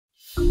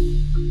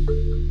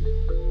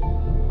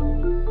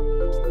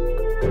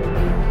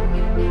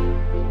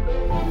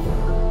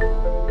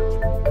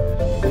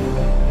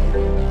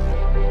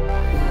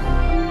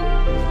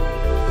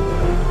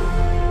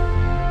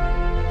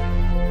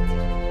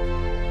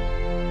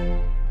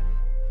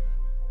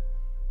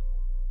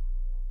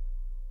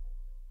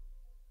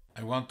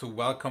want to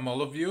welcome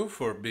all of you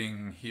for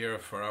being here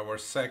for our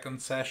second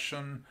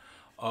session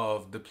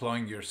of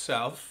Deploying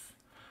Yourself.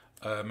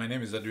 My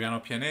name is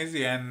Adriano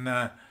Pianesi, and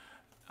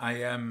I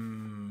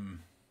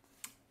am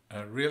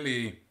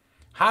really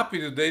happy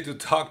today to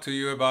talk to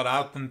you about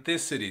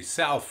authenticity,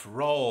 self,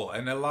 role,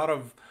 and a lot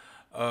of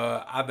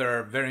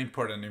other very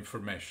important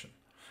information.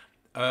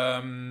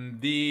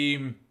 Want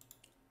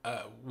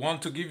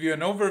to give you an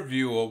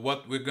overview of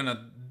what we're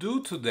gonna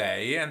do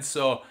today, and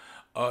so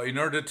in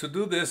order to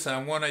do this,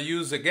 I want to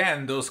use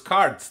again those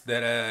cards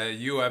that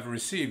you have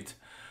received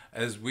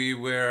as we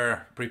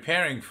were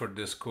preparing for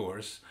this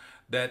course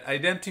that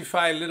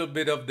identify a little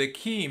bit of the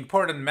key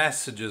important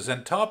messages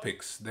and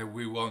topics that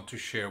we want to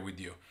share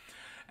with you.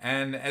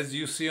 And as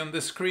you see on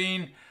the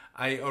screen,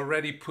 I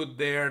already put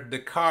there the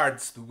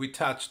cards that we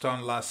touched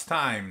on last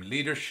time: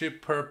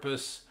 leadership,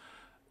 purpose,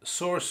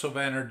 source of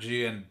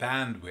energy, and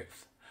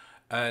bandwidth.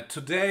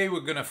 Today we're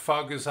going to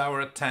focus our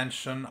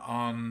attention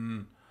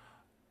on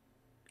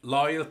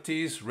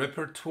loyalties,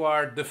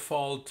 repertoire,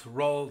 default,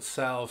 role,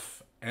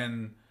 self,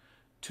 and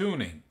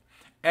tuning.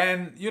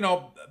 And, you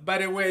know, by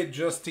the way,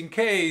 just in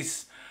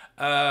case,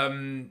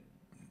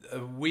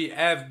 we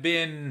have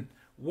been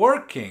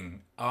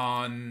working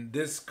on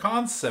this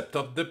concept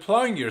of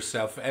deploying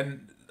yourself.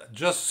 And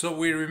just so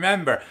we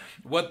remember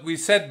what we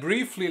said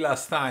briefly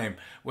last time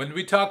when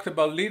we talked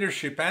about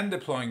leadership and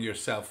deploying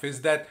yourself is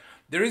that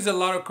there is a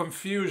lot of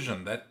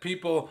confusion, that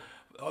people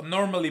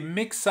normally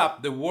mix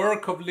up the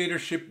work of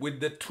leadership with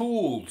the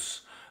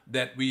tools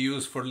that we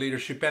use for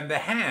leadership and the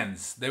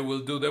hands that will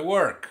do the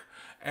work.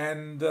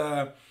 And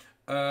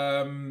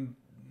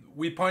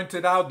we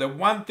pointed out that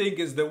one thing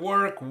is the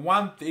work,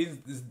 one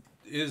thing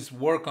is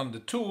work on the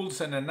tools,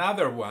 and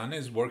another one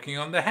is working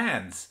on the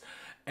hands.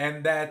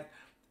 And that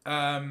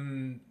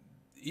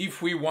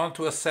if we want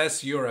to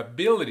assess your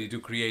ability to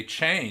create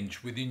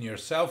change within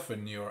yourself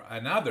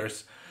and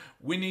others,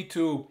 we need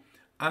to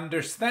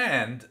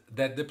understand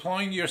that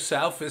deploying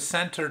yourself is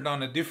centered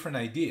on a different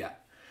idea,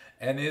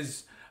 and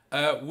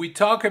we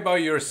talk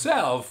about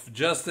yourself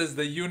just as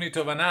the unit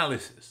of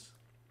analysis,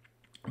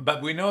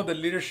 but we know that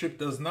leadership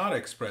does not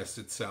express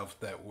itself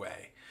that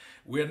way.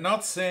 We're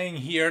not saying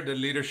here that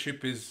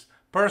leadership is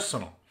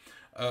personal.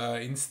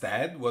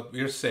 Instead, what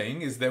we're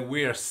saying is that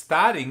we are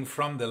starting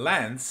from the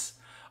lens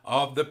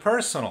of the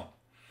personal,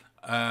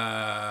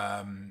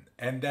 and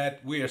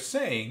that we are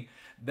saying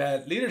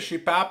that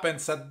leadership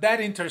happens at that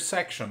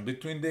intersection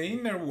between the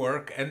inner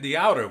work and the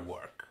outer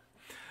work.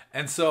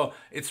 And so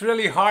it's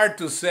really hard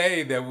to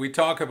say that we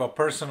talk about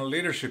personal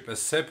leadership as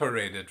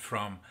separated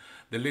from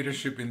the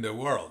leadership in the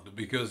world,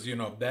 because, you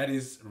know, that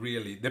is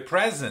really the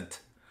present,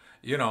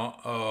 you know,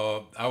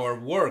 our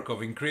work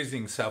of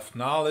increasing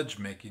self-knowledge,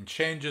 making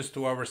changes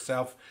to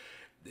ourselves,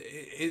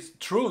 is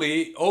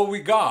truly all we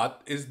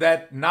got is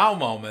that now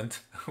moment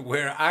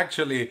where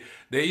actually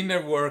the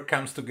inner work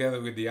comes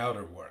together with the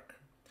outer work.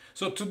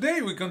 So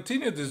today we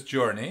continue this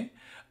journey,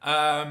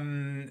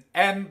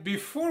 and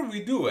before we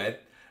do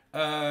it,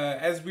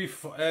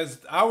 as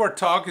our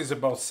talk is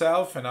about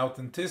self and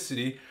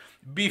authenticity,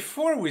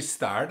 before we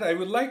start, I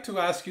would like to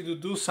ask you to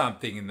do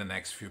something in the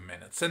next few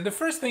minutes. And the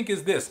first thing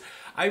is this: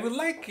 I would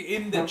like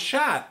in the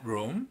chat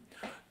room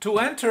to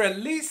enter at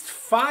least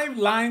 5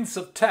 lines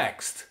of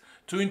text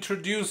to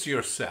introduce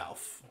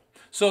yourself.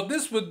 So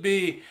this would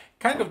be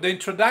kind of the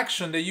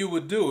introduction that you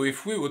would do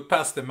if we would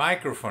pass the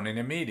microphone in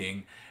a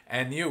meeting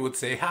and you would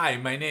say, "Hi,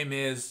 my name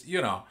is,"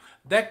 you know,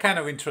 that kind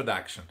of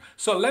introduction.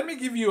 So let me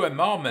give you a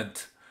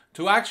moment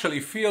to actually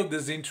fill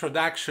this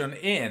introduction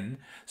in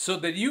so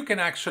that you can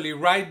actually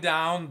write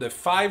down the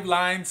 5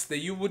 lines that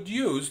you would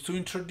use to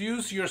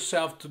introduce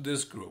yourself to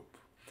this group.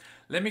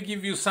 Let me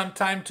give you some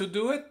time to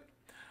do it.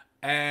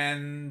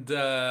 And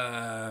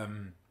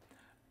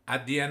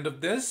at the end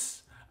of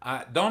this,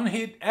 don't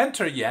hit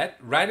enter yet.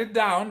 Write it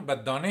down,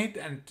 but don't hit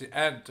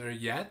enter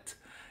yet.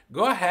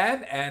 Go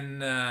ahead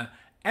and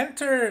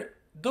enter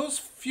those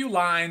few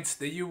lines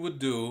that you would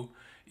do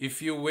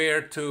if you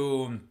were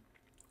to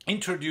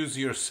introduce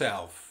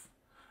yourself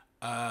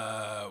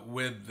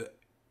with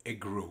a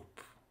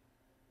group.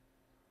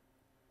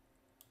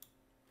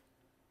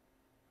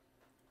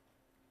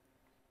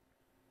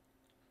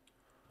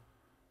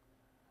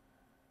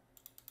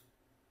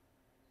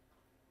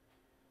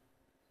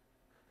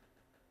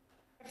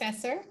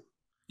 Professor?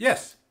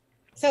 Yes.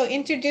 So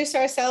introduce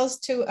ourselves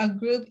to a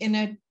group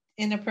in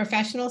a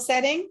professional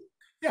setting?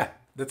 Yeah,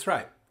 that's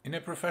right. In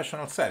a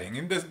professional setting,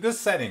 in this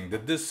setting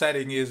that this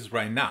setting is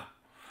right now.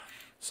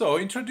 So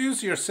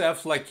introduce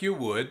yourself like you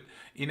would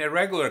in a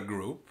regular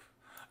group,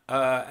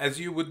 as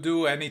you would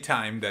do any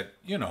time that,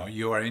 you know,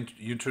 you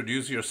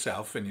introduce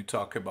yourself and you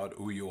talk about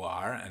who you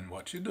are and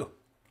what you do.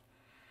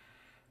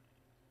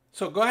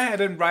 So go ahead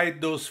and write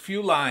those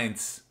few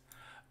lines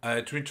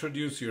to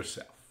introduce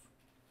yourself.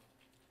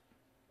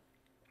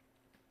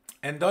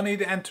 And don't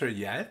hit enter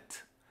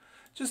yet.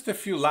 Just a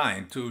few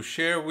lines to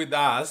share with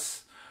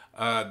us.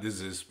 This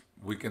is,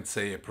 we can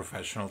say, a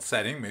professional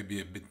setting, maybe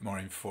a bit more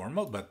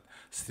informal, but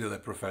still a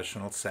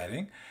professional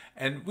setting.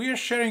 And we are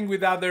sharing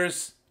with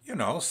others, you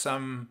know,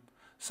 some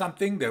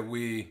something that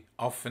we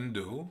often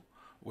do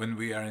when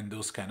we are in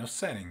those kind of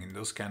setting, in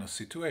those kind of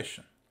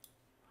situation.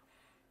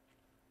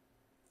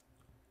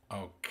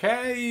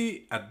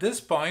 Okay, at this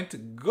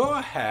point, go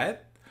ahead.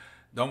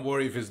 Don't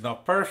worry if it's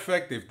not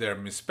perfect, if they're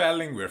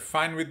misspelling, we're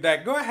fine with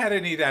that. Go ahead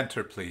and hit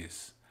enter,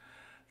 please.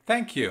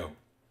 Thank you.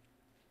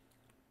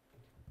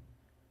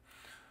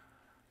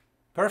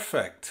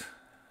 Perfect.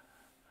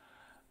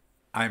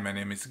 Hi, my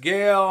name is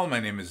Gail, my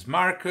name is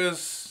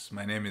Marcus,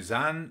 my name is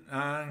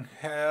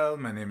Angel,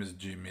 my name is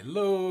Jimmy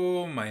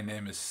Lou, my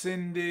name is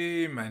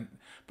Cindy,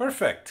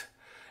 Perfect.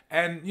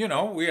 And, you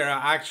know, we are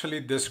actually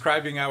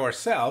describing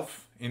ourselves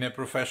in a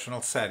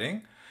professional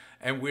setting,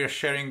 and we're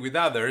sharing with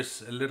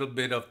others a little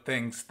bit of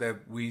things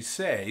that we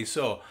say.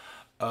 So,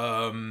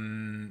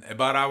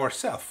 about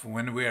ourselves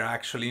when we are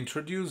actually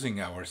introducing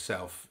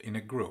ourselves in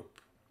a group.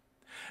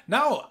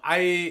 Now,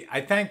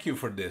 I thank you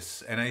for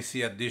this, and I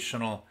see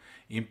additional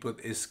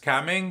input is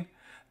coming.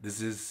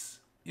 This is,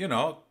 you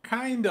know,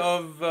 kind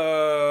of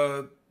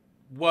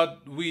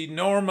what we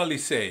normally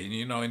say.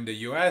 You know, in the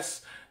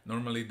US,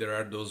 normally there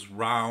are those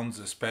rounds,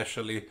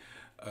 especially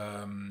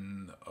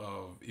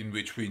in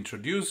which we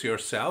introduce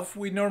yourself.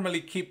 We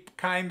normally keep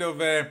kind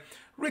of a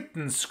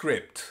written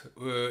script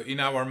in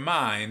our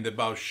mind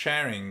about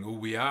sharing who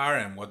we are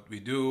and what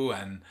we do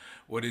and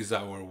what is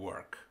our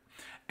work.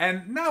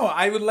 And now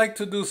I would like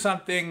to do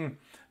something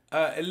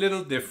a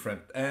little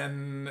different,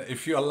 and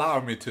if you allow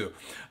me to,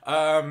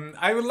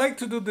 I would like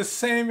to do the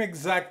same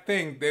exact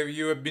thing that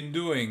you have been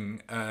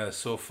doing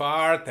so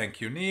far.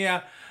 Thank you,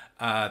 Nia.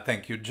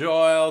 Thank you,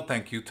 Joel.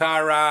 Thank you,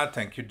 Tara.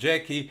 Thank you,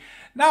 Jackie.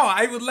 Now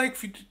I would like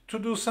to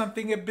do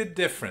something a bit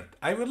different.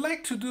 I would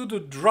like to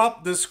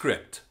drop the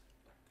script.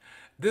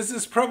 This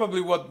is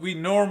probably what we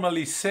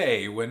normally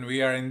say when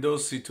we are in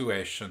those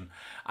situations.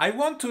 I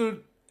want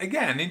to,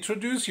 again,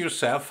 introduce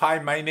yourself. Hi,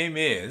 my name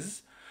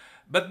is...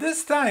 But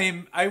this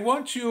time, I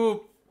want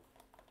you,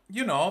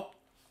 you know,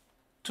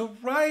 to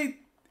write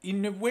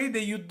in a way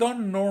that you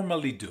don't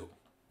normally do.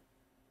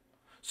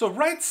 So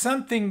write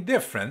something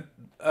different.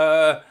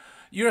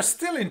 You're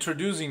still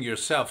introducing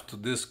yourself to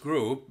this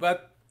group,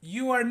 but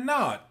you are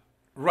not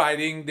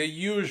writing the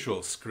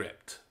usual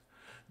script,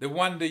 the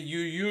one that you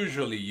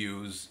usually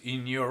use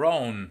in your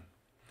own,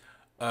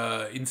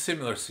 in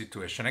similar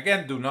situation.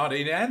 Again, do not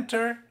hit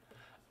enter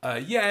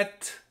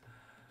yet.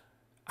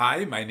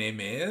 Hi, my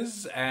name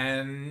is,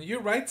 and you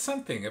write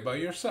something about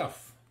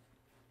yourself,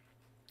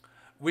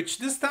 which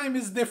this time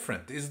is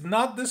different. It's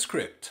not the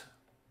script.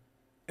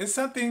 It's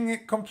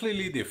something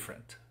completely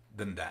different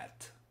than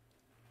that.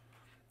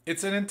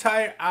 It's an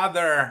entire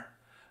other,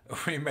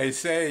 we may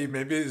say,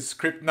 maybe it's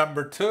script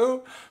number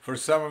 2 for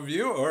some of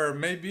you, or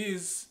maybe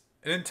it's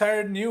an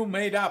entire new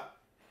made up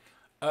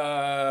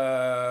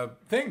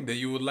thing that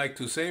you would like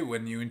to say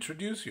when you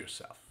introduce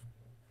yourself.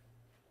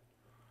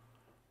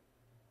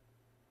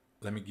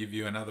 Let me give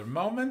you another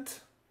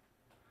moment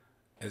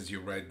as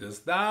you write this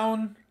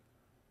down.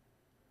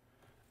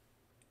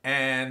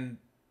 And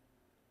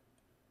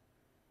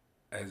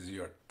as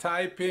you're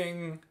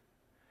typing,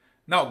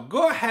 now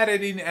go ahead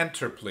and hit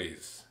enter,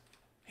 please.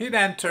 Hit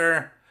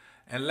enter,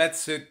 and let's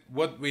see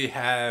what we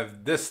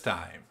have this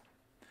time.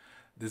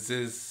 This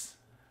is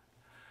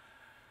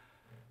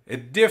a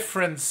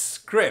different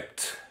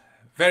script,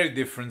 very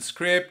different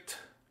script.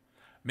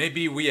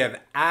 Maybe we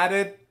have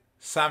added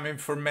some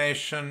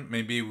information,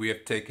 maybe we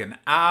have taken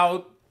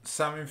out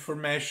some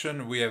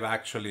information, we have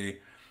actually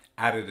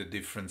added a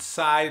different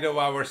side of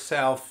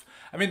ourselves.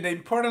 I mean, the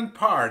important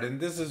part, and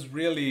this is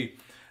really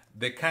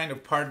the kind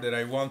of part that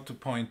I want to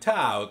point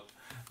out,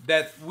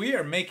 that we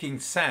are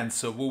making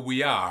sense of who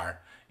we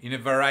are in a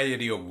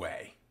variety of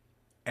ways.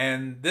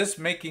 And this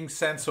making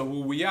sense of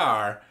who we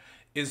are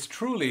is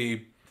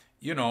truly,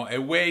 you know,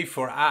 a way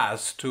for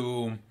us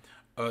to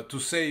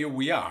say who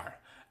we are.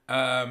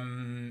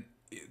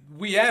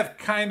 We have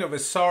kind of a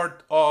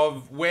sort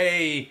of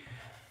way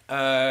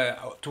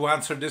to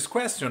answer this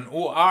question,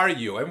 who are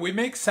you? And we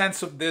make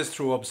sense of this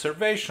through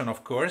observation,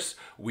 of course.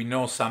 We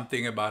know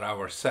something about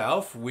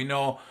ourselves. We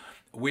know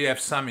we have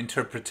some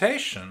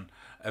interpretation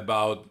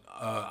about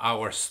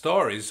our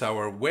stories,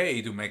 our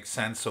way to make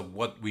sense of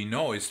what we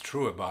know is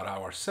true about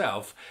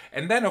ourselves.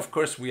 And then, of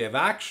course, we have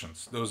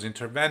actions, those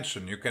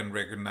interventions. You can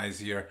recognize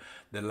here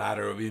the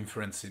ladder of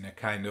inference in a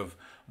kind of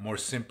more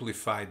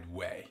simplified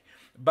way.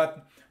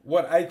 But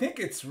what I think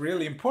it's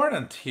really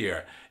important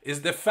here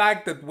is the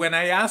fact that when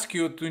I ask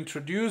you to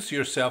introduce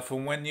yourself,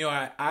 and when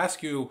I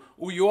ask you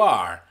who you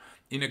are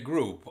in a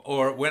group,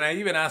 or when I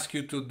even ask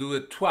you to do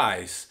it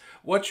twice,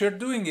 what you're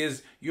doing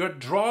is you're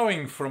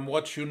drawing from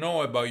what you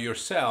know about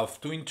yourself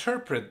to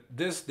interpret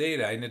this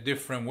data in a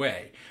different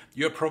way.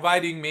 You're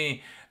providing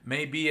me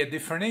maybe a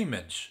different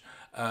image.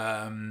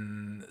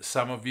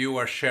 Some of you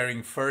are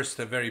sharing first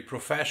a very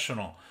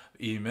professional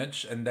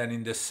image, and then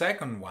in the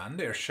second one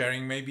they're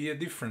sharing maybe a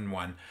different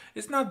one.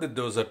 It's not that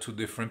those are two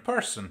different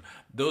persons.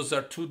 Those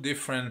are two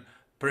different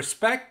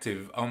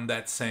perspectives on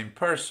that same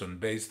person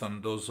based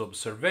on those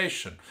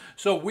observations.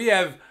 So we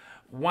have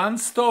one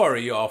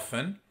story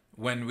often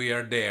when we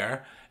are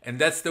there, and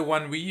that's the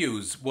one we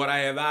use. What I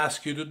have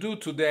asked you to do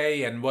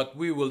today, and what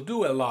we will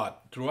do a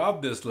lot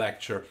throughout this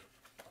lecture,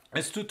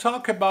 is to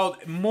talk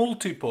about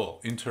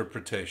multiple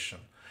interpretation,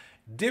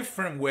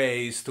 different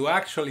ways to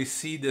actually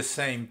see the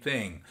same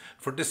thing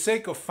for the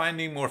sake of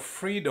finding more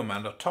freedom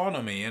and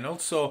autonomy, and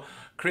also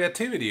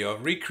creativity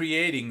of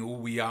recreating who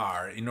we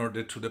are in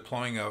order to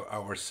deploying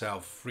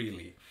ourselves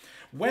freely.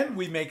 When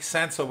we make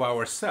sense of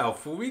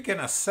ourselves, we can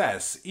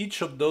assess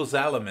each of those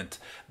elements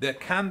that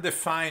can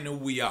define who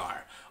we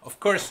are. Of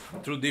course,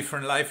 through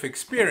different life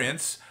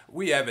experience,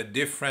 we have a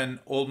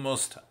different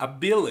almost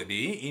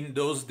ability in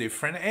those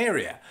different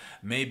areas.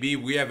 Maybe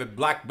we have a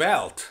black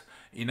belt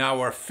in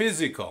our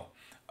physical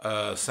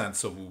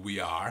sense of who we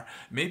are.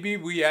 Maybe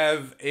we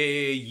have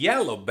a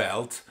yellow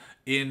belt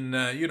in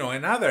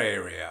another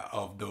area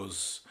of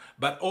those.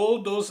 But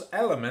all those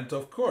elements,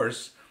 of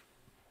course,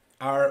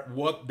 are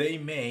what they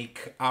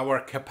make our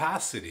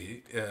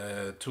capacity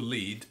to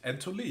lead and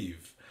to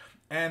live.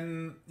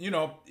 And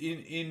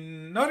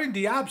in not in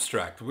the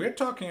abstract, we're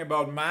talking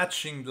about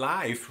matching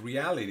life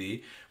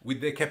reality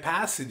with the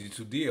capacity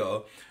to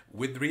deal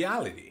with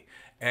reality.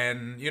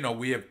 And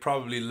we have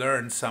probably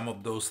learned some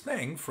of those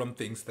things from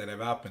things that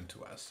have happened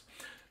to us.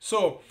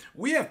 So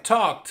we have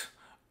talked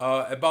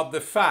about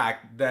the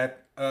fact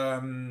that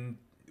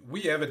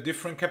we have a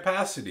different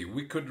capacity.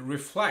 We could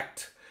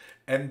reflect,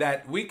 and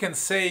that we can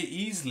say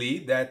easily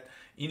that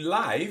in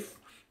life,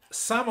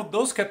 some of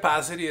those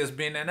capacity has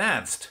been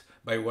enhanced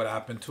by what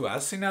happened to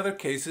us. In other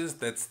cases,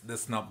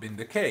 that's not been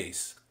the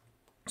case.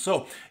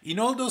 So in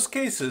all those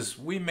cases,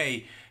 we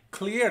may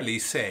clearly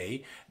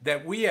say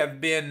that we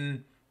have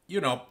been,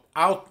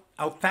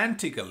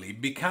 authentically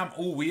become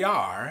who we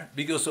are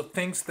because of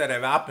things that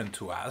have happened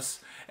to us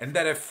and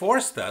that have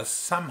forced us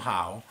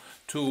somehow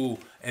to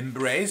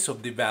embrace or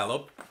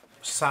develop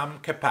some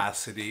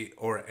capacity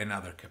or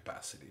another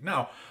capacity.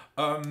 Now,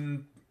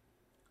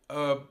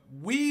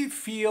 we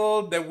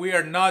feel that we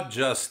are not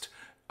just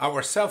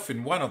ourselves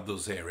in one of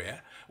those areas.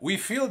 We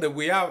feel that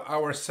we are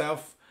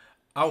ourselves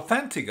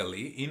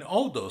authentically in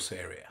all those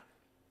areas.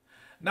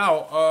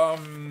 Now,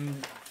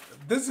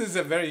 this is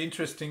a very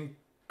interesting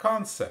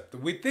concept.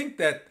 We think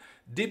that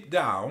deep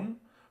down,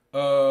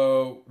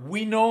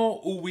 we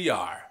know who we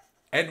are,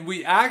 and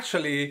we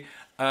actually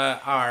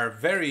are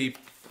very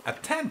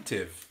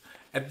attentive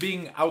at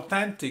being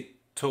authentic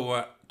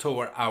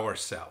toward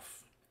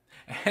ourselves.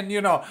 And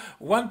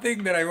one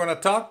thing that I want to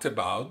talk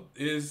about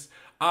is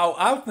how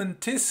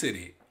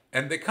authenticity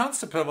and the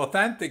concept of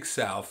authentic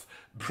self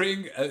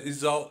bring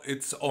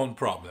its own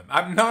problem.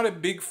 I'm not a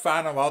big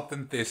fan of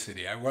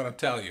authenticity, I want to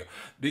tell you,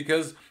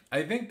 because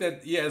I think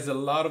that it has a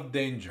lot of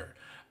danger.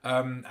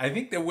 I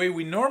think the way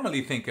we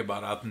normally think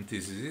about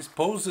authenticity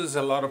poses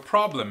a lot of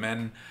problem,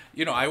 and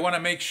I want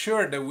to make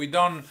sure that we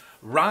don't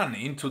run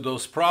into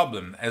those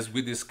problems as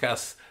we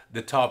discuss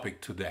the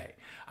topic today.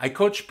 I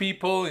coach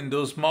people in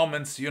those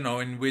moments,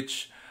 in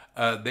which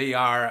they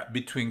are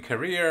between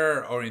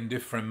career or in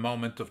different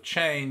moments of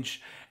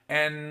change,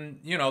 and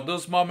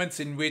those moments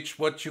in which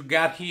what you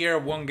got here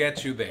won't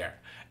get you there.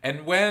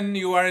 And when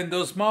you are in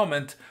those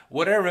moments,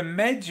 whatever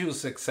made you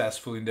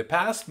successful in the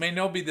past may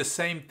not be the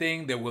same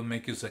thing that will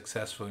make you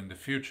successful in the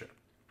future.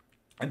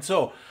 And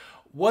so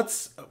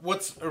what's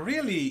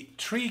really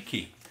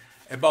tricky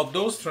about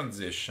those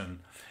transitions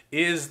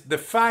is the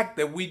fact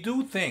that we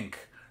do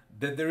think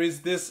that there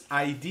is this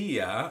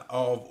idea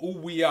of who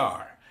we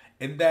are,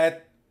 and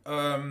that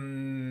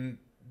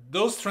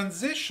those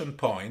transition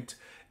points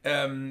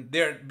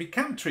they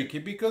become tricky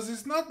because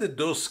it's not that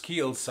those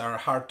skills are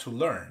hard to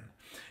learn.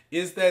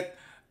 Is that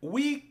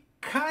we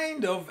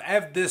kind of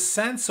have this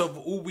sense of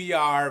who we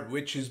are,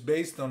 which is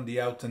based on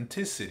the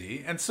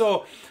authenticity. And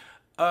so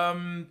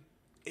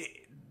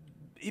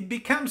it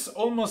becomes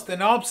almost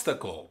an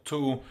obstacle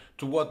to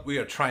what we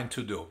are trying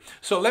to do.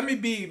 So let me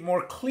be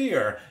more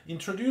clear,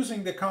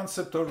 introducing the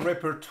concept of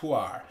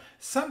repertoire.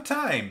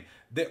 Sometimes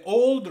the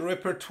old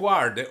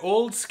repertoire, the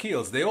old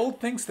skills, the old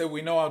things that we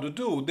know how to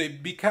do, they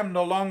become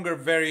no longer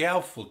very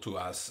helpful to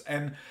us.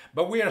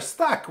 But we are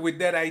stuck with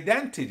that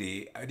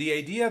identity, the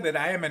idea that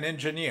I am an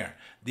engineer,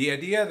 the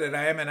idea that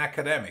I am an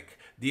academic,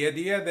 the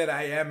idea that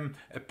I am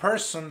a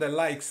person that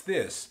likes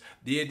this,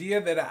 the idea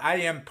that I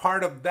am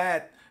part of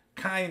that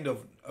kind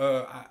of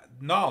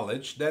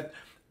knowledge, that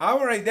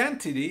our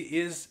identity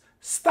is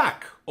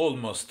stuck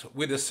almost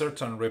with a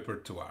certain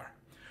repertoire.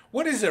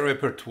 What is a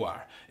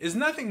repertoire? It's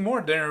nothing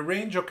more than a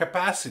range of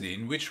capacity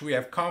in which we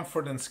have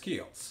comfort and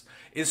skills.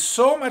 It's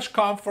so much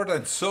comfort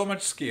and so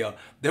much skill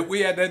that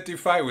we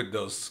identify with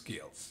those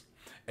skills.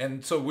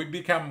 And so we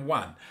become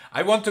one.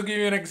 I want to give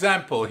you an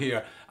example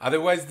here.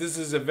 Otherwise, this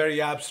is a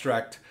very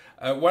abstract.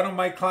 One of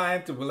my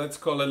clients, well, let's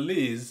call her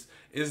Liz,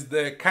 is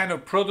the kind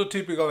of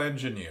prototypical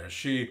engineer.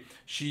 She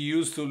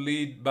used to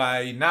lead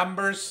by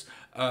numbers.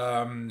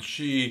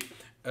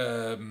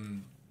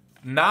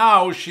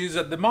 Now she's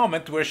at the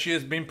moment where she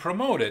has been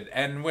promoted,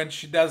 and when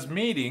she does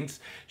meetings,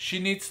 she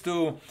needs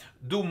to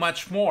do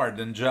much more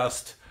than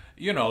just,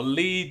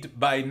 lead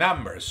by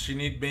numbers. She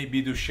needs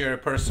maybe to share a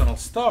personal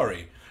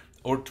story,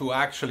 or to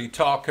actually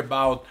talk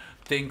about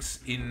things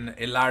in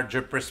a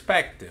larger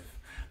perspective.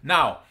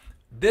 Now,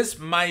 this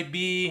might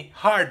be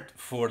hard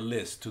for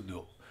Liz to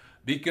do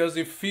because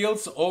it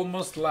feels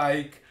almost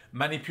like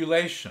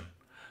manipulation.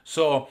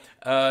 So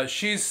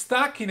she's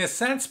stuck in a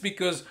sense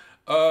because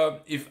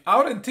if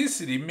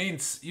authenticity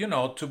means,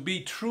 to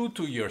be true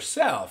to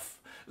yourself,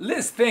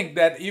 Liz thinks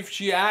that if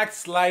she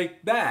acts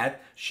like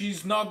that,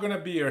 she's not going to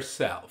be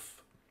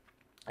herself.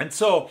 And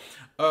so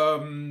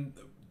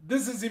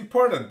this is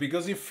important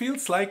because it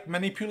feels like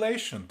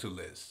manipulation to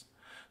Liz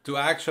to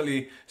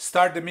actually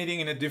start the meeting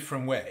in a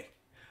different way,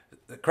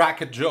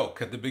 crack a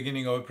joke at the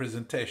beginning of a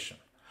presentation,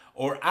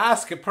 or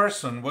ask a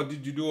person, what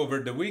did you do over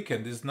the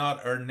weekend? Is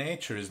not her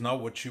nature, is not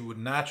what she would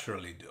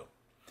naturally do.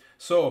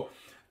 So,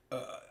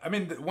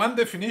 one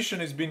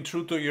definition is being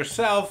true to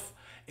yourself.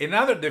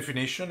 Another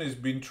definition is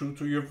being true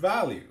to your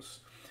values.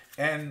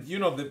 And,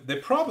 the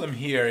problem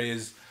here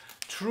is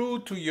true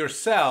to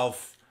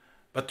yourself,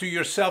 but to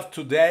yourself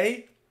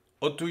today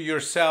or to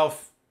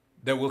yourself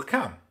that will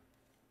come?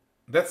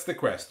 That's the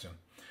question.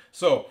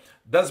 So,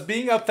 does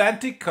being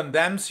authentic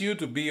condemns you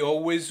to be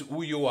always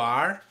who you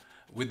are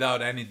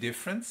without any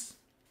difference?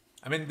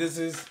 This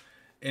is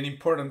an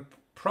important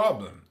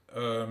problem.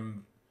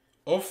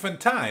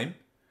 Oftentimes,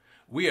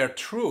 we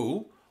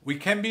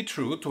can be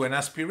true to an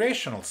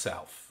aspirational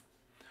self.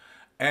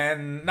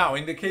 And now,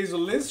 in the case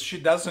of Liz, she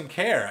doesn't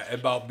care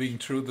about being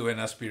true to an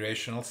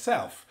aspirational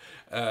self.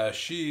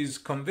 She's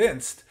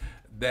convinced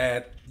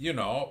that,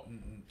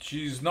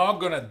 she's not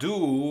going to do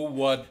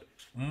what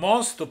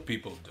most of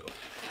people do.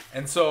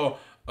 And so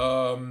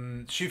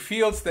she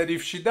feels that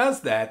if she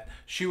does that,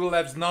 she will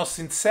have no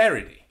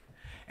sincerity.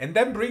 And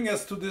then bring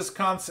us to this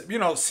concept,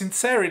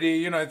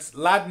 sincerity, it's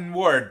Latin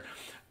word.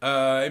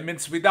 It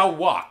means without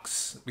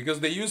walks, because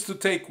they used to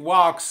take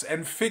walks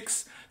and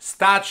fix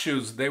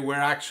statues that were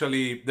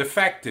actually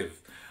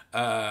defective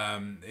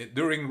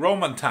during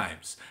Roman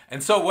times.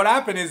 And so what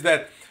happened is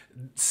that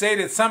say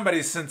that somebody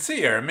is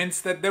sincere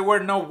means that there were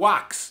no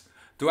wax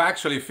to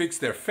actually fix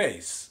their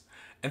face.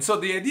 And so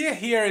the idea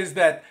here is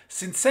that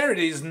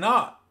sincerity is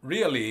not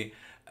really,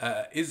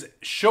 is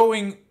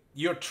showing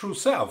your true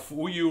self,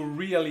 who you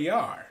really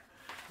are.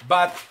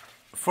 But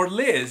for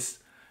Liz,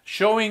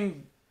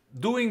 doing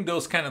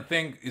those kind of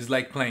things is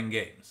like playing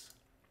games.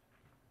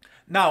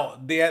 Now,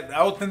 the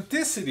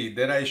authenticity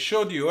that I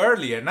showed you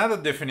earlier, another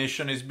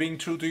definition is being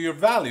true to your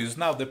values.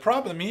 Now, the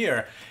problem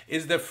here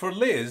is that for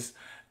Liz,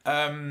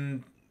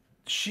 when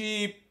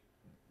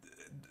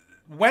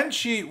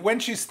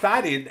she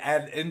studied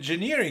at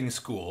engineering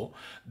school,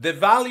 the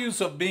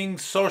values of being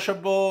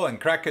sociable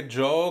and crack a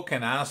joke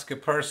and ask a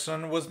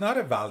person was not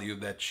a value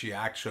that she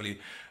actually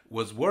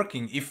was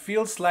working. It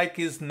feels like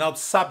it's not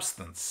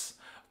substance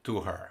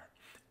to her.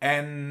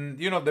 And,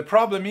 the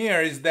problem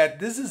here is that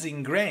this is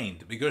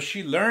ingrained because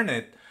she learned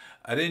it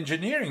at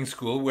engineering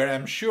school, where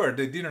I'm sure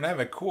they didn't have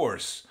a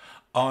course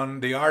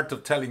on the art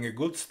of telling a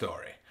good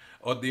story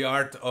or the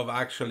art of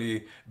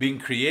actually being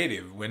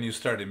creative when you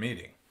start a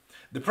meeting.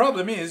 The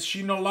problem is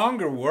she no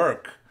longer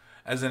works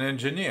as an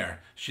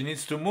engineer. She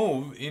needs to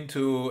move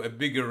into a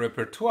bigger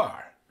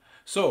repertoire.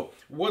 So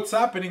what's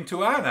happening to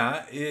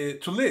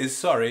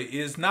Liz,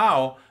 is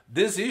now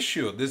this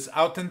issue, this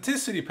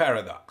authenticity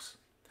paradox.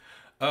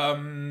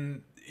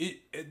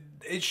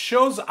 It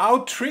shows how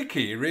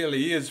tricky it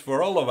really is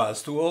for all of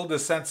us to hold a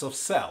sense of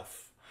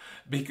self.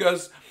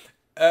 Because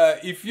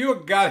if you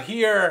got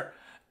here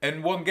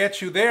and won't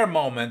get you there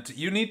moment,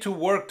 you need to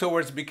work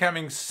towards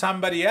becoming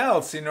somebody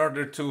else in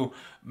order to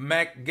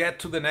get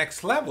to the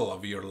next level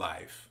of your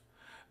life.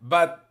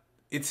 But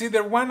it's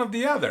either one or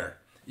the other.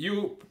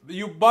 You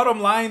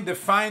bottom line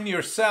define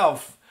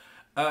yourself,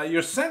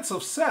 your sense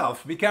of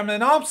self become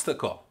an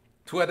obstacle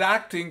to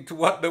adapting to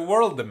what the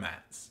world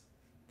demands.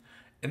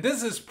 And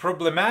this is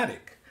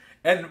problematic.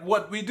 And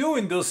what we do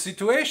in those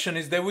situations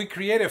is that we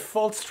create a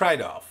false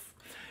trade-off.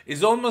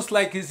 It's almost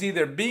like it's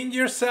either being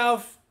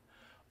yourself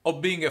or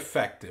being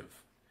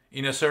effective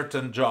in a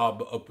certain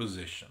job or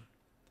position.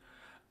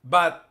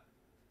 But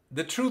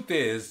the truth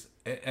is,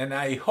 and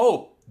I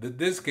hope that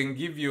this can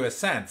give you a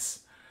sense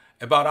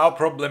about how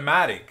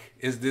problematic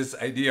is this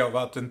idea of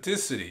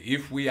authenticity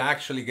if we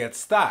actually get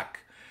stuck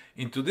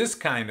into this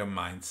kind of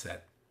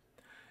mindset.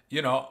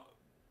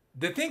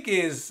 The thing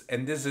is,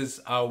 and this is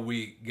how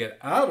we get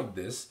out of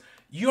this,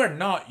 you are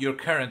not your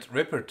current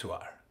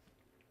repertoire.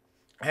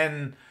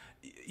 And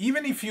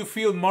even if you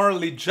feel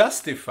morally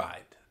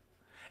justified,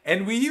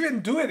 and we even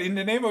do it in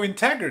the name of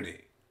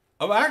integrity,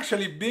 of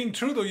actually being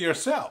true to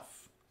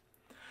yourself.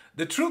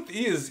 The truth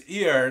is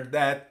here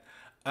that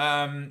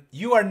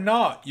you are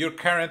not your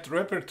current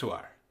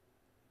repertoire.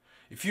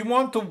 If you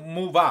want to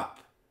move up,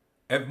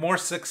 have more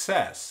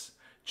success,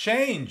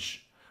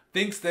 change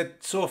things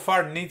that so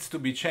far needs to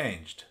be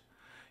changed,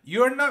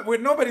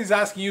 nobody's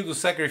asking you to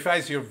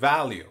sacrifice your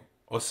value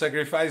or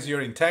sacrifice your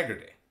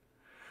integrity.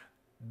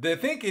 The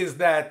thing is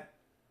that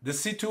the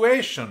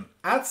situation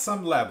at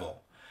some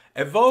level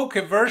evoke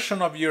a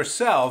version of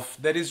yourself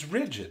that is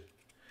rigid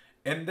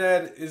and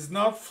that is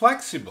not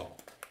flexible.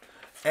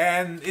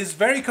 and is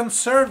very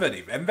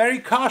conservative and very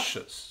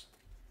cautious.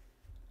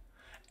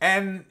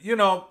 And,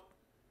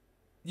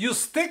 you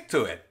stick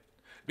to it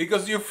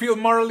because you feel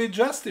morally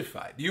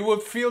justified. You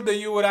would feel that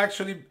you would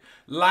actually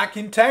lack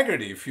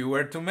integrity if you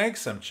were to make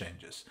some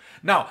changes.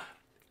 Now,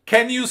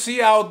 can you see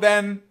how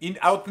then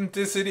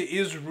inauthenticity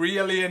is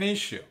really an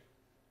issue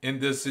in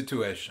this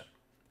situation?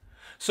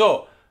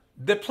 So,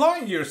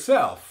 deploying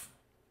yourself,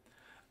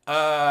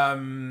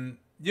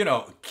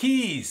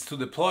 keys to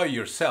deploy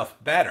yourself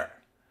better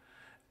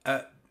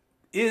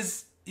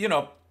is,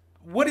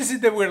 what is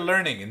it that we're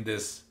learning in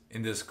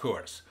this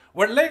course?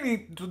 We're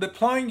learning to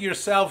deploying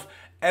yourself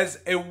as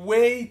a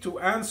way to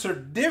answer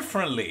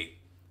differently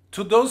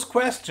to those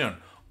questions.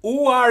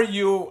 Who are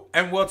you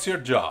and what's your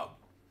job?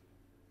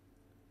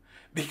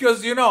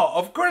 Because,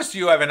 of course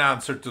you have an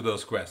answer to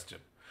those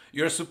questions.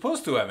 You're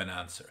supposed to have an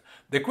answer.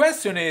 The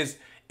question is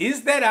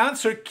that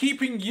answer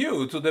keeping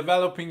you to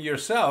developing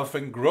yourself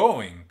and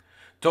growing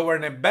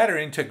toward a better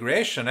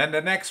integration and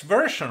the next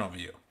version of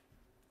you?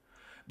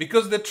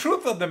 Because the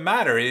truth of the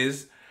matter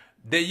is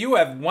that you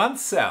have one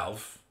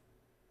self,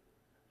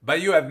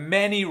 but you have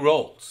many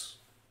roles.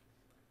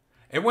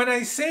 And when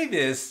I say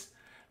this,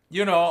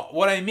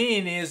 what I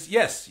mean is,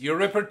 yes, your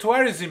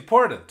repertoire is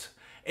important.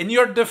 And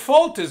your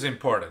default is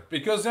important.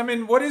 Because,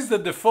 what is the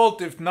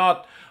default if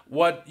not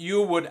what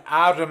you would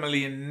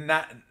ultimately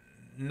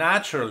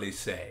naturally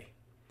say?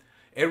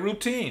 A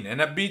routine, an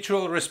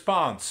habitual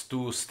response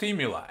to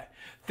stimuli.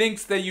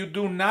 Things that you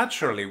do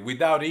naturally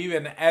without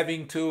even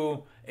having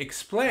to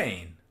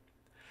explain.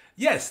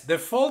 Yes,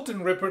 default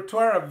and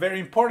repertoire are very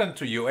important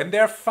to you, and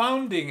they're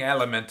founding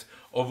element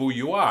of who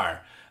you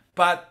are.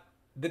 But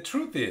the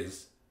truth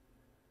is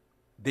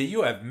that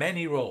you have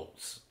many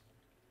roles.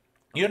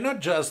 You're not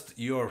just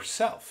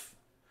yourself.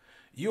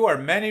 You are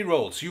many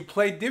roles. You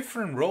play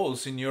different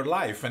roles in your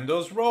life, and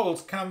those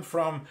roles come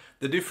from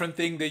the different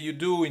thing that you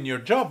do in your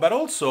job, but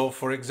also,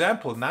 for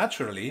example,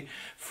 naturally,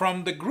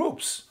 from the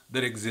groups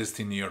that exist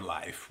in your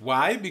life.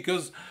 Why?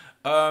 Because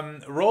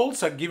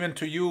roles are given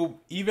to you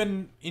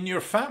even in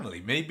your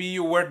family. Maybe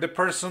you were the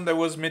person that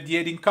was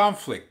mediating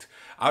conflict,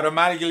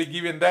 automatically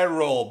given that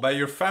role by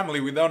your family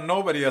without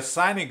nobody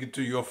assigning it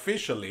to you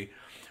officially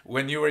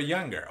when you were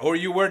younger. Or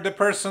you were the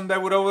person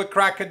that would always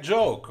crack a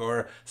joke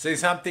or say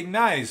something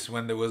nice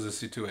when there was a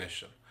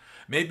situation.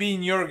 Maybe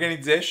in your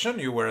organization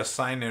you were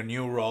assigned a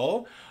new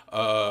role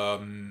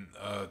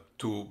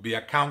to be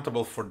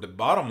accountable for the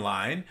bottom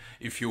line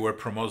if you were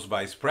promoted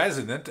vice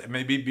president.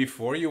 Maybe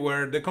before you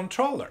were the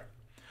controller.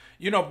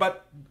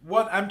 But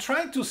what I'm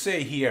trying to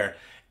say here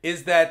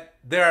is that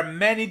there are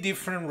many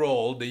different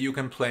roles that you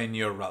can play in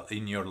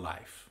your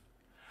life.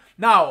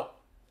 Now,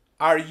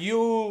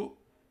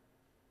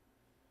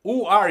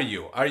 who are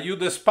you? Are you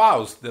the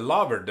spouse, the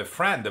lover, the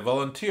friend, the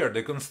volunteer,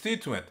 the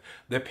constituent,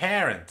 the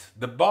parent,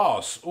 the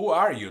boss? Who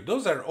are you?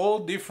 Those are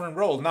all different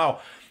roles. Now,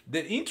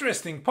 the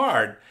interesting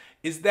part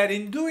is that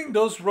in doing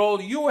those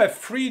roles, you have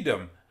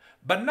freedom,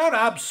 but not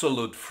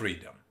absolute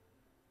freedom.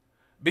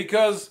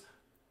 Because,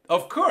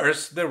 of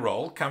course, the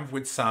role comes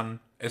with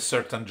a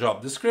certain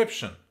job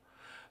description.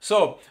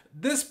 So,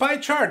 this pie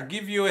chart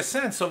gives you a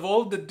sense of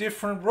all the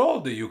different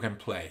roles that you can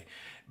play.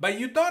 But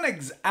you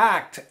don't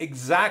act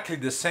exactly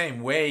the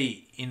same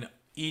way in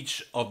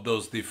each of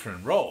those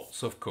different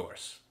roles, of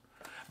course.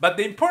 But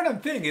the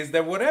important thing is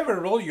that whatever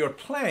role you're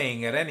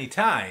playing at any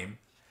time,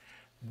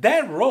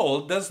 that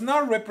role does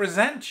not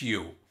represent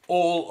you,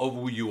 all of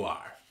who you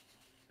are.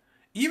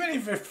 Even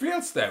if it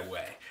feels that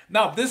way.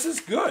 Now, this is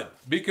good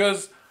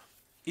because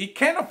it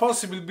cannot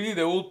possibly be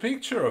the whole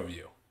picture of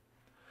you.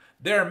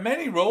 There are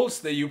many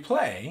roles that you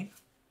play,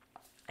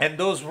 and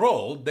those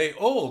roles, they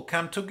all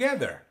come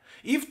together.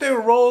 If the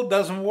role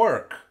doesn't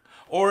work,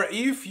 or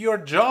if your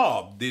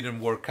job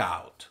didn't work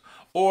out,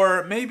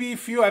 or maybe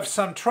if you have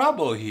some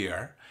trouble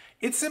here,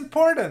 it's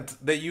important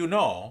that you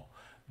know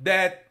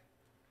that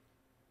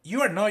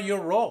you are not your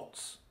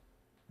roles,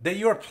 that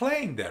you are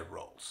playing their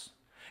roles.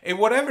 And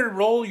whatever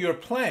role you're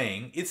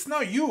playing, it's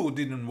not you who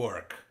didn't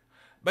work,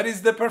 but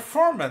it's the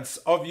performance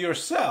of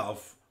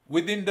yourself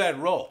within that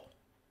role.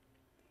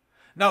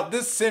 Now,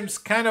 this seems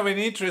kind of an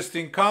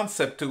interesting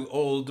concept to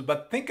hold,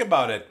 but think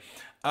about it.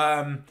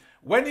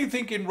 When you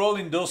think in role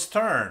in those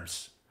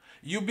terms,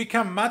 you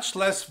become much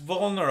less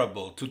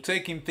vulnerable to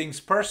taking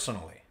things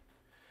personally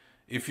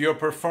if your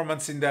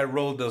performance in that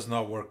role does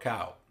not work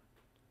out,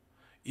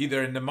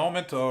 either in the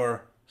moment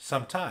or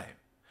sometime.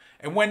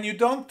 And when you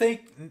don't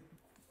take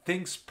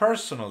things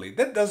personally,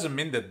 that doesn't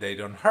mean that they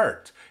don't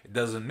hurt. It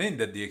doesn't mean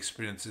that the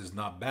experience is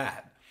not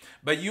bad.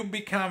 But you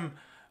become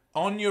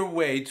on your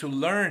way to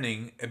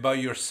learning about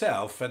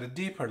yourself at a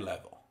deeper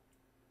level.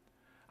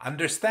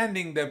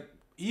 Understanding that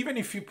even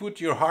if you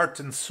put your heart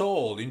and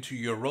soul into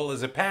your role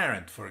as a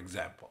parent, for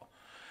example,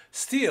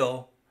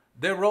 still,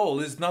 the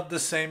role is not the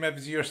same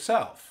as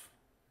yourself.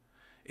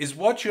 It's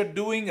what you're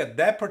doing at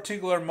that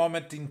particular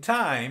moment in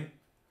time,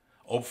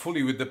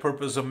 hopefully with the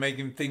purpose of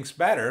making things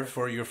better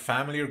for your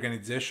family,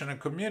 organization, and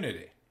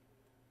community.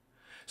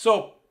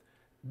 So,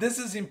 this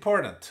is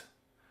important.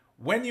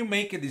 When you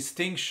make a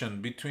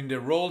distinction between the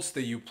roles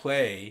that you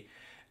play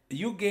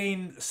you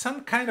gain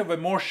some kind of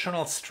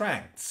emotional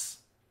strengths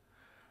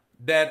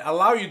that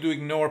allow you to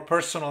ignore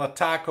personal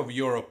attack of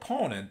your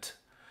opponent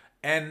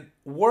and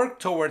work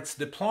towards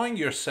deploying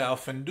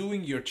yourself and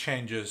doing your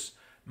changes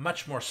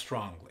much more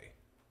strongly.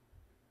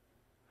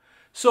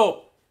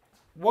 So,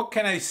 what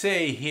can I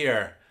say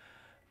here?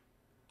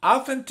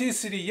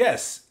 Authenticity,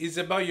 yes, is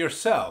about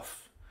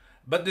yourself,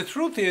 but the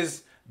truth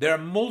is there are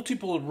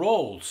multiple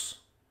roles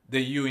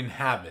that you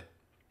inhabit,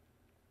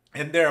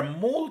 and there are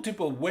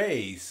multiple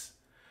ways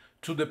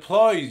to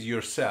deploy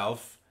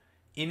yourself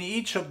in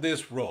each of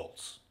these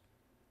roles.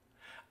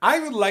 I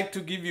would like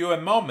to give you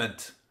a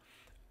moment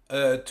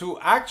to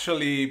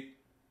actually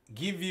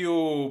give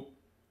you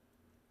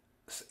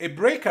a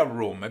breakout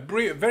room,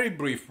 very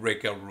brief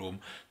breakout room,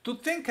 to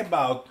think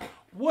about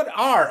what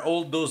are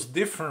all those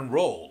different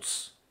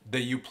roles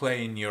that you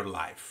play in your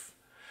life.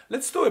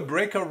 Let's do a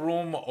breakout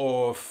room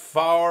of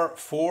 4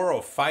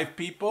 or 5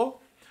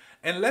 people,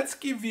 and let's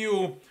give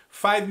you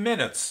 5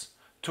 minutes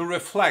to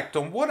reflect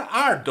on what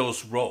are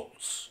those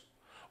roles.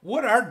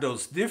 What are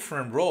those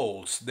different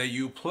roles that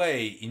you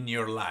play in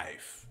your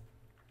life?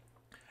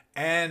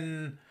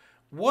 And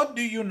what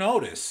do you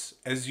notice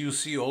as you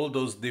see all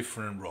those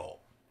different roles?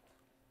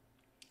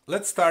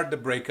 Let's start the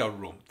breakout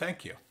room.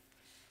 Thank you.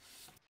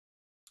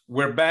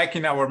 We're back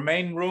in our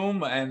main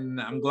room,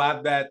 and I'm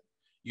glad that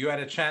you had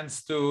a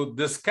chance to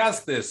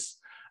discuss this.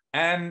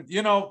 And,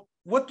 you know,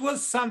 what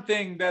was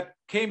something that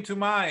came to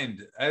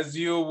mind as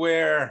you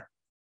were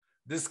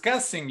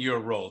discussing your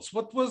roles?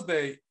 What was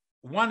the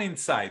one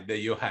insight that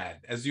you had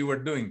as you were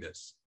doing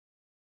this?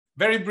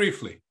 Very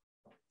briefly,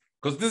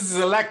 because this is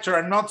a lecture.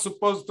 I'm not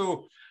supposed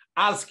to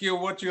ask you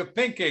what you're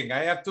thinking.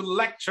 I have to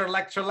lecture.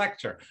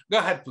 Go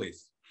ahead,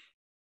 please.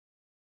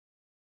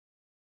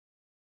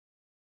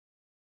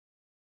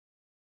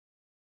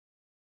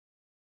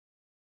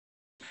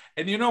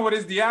 And you know what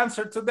is the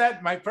answer to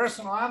that? My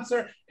personal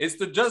answer is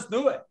to just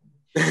do it.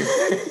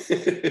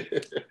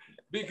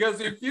 Because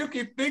if you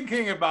keep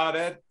thinking about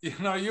it, you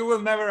know, you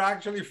will never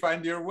actually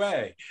find your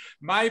way.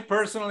 My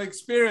personal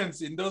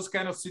experience in those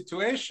kind of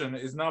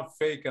situations is not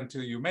fake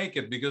until you make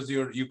it, because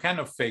you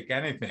cannot fake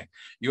anything.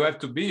 You have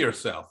to be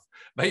yourself.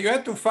 But you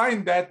have to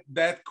find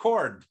that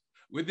chord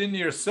within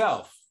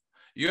yourself.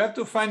 You have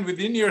to find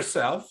within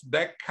yourself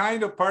that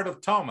kind of part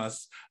of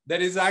Thomas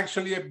that is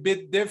actually a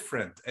bit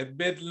different, a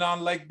bit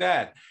not like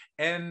that.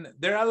 And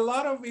there are a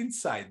lot of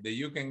insight that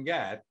you can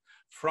get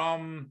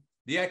from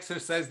the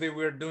exercise that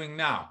we're doing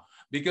now,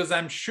 because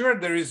I'm sure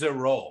there is a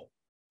role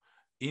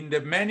in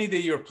the many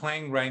that you're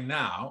playing right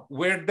now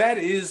where that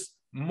is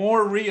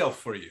more real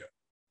for you.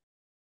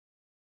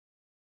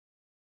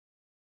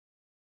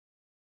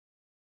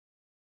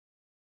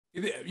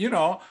 You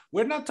know,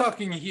 we're not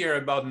talking here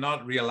about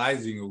not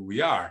realizing who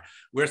we are.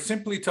 We're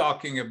simply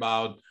talking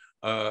about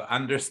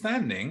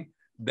understanding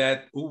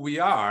that who we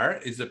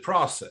are is a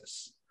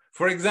process.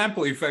 For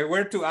example, if I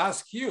were to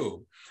ask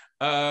you,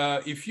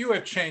 if you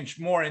have changed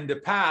more in the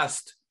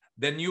past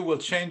than you will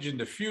change in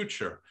the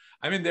future,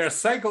 I mean, there are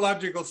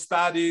psychological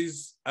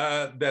studies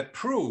that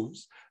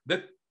proves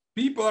that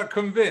people are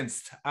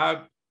convinced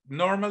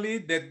normally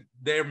that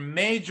their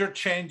major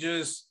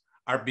changes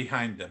are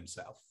behind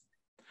themselves.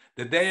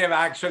 That they have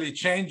actually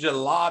changed a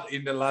lot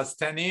in the last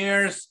 10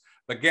 years,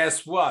 but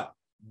guess what?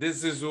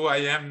 This is who I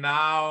am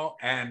now,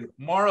 and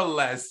more or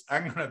less,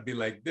 I'm gonna be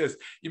like this.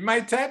 In my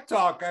TED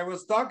Talk, I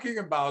was talking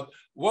about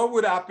what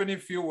would happen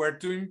if you were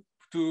to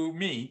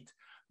meet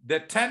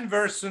the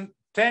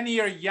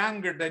 10-year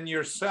younger than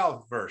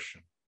yourself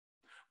version.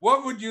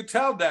 What would you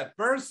tell that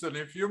person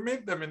if you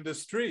meet them in the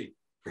street?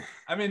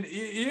 I mean,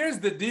 here's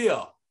the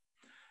deal.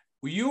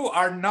 You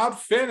are not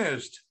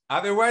finished.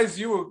 Otherwise,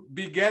 you will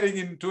be getting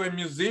into a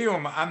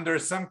museum under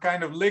some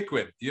kind of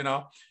liquid, you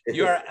know.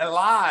 You are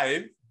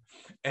alive,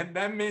 and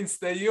that means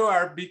that you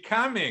are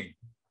becoming.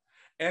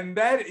 And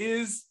that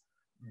is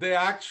the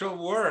actual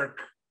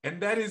work.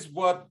 And that is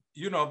what,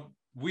 you know,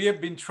 we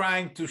have been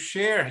trying to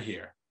share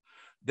here.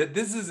 That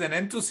this is an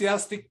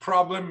enthusiastic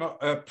process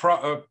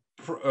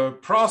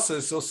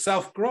of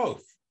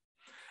self-growth.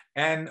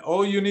 And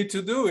all you need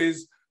to do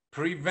is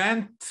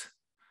prevent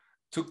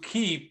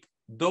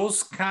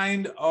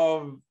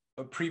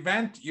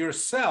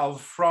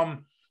yourself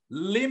from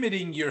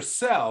limiting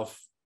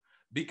yourself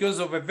because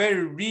of a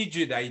very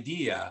rigid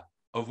idea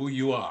of who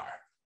you are.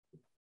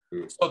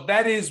 So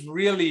that is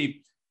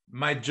really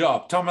my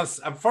job.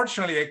 Thomas,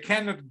 unfortunately, I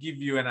cannot give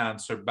you an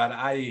answer, but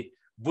I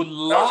would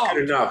love— That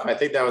was good enough. I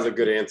think that was a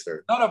good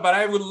answer. No, but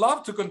I would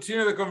love to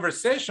continue the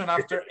conversation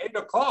after 8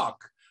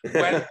 o'clock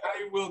when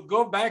I will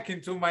go back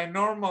into my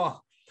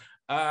normal,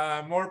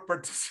 more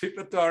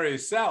participatory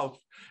self.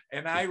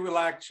 And I will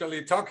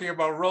actually, talking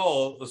about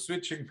role,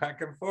 switching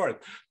back and forth.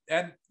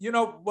 And, you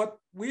know, what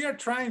we are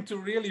trying to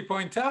really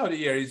point out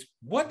here is,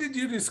 what did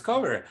you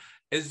discover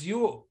as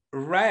you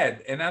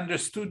read and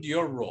understood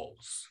your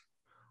roles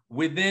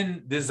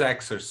within this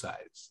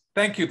exercise?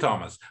 Thank you,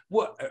 Thomas.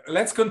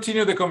 Let's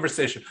continue the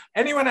conversation.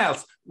 Anyone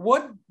else?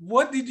 What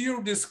did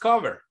you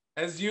discover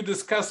as you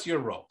discussed your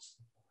roles?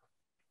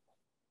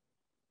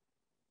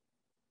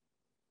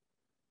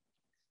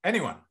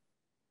 Anyone?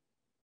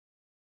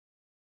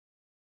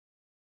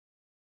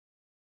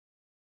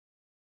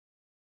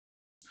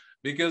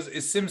 Because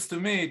it seems to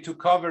me to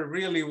cover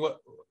really what,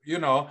 you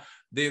know,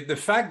 the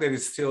fact that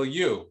it's still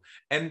you.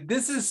 And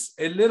this is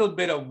a little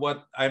bit of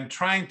what I'm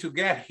trying to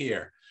get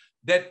here,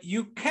 that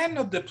you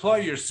cannot deploy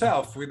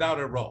yourself without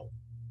a role.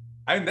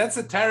 I mean, that's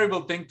a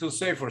terrible thing to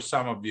say for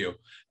some of you.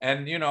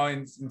 And, you know,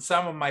 in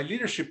some of my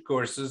leadership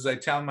courses, I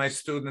tell my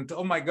students,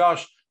 oh my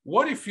gosh,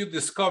 what if you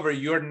discover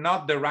you're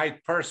not the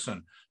right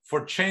person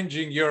for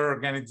changing your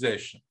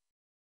organization?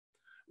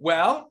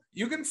 Well,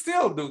 you can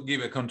still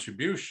give a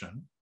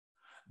contribution.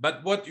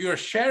 But what you're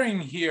sharing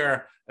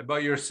here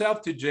about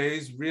yourself, TJ,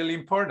 is really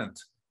important,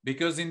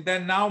 because in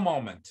that now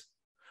moment,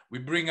 we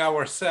bring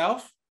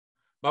ourselves,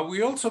 but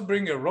we also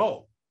bring a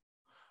role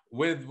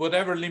with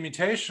whatever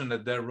limitation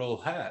that that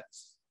role has.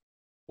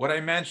 What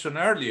I mentioned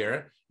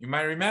earlier, you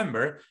might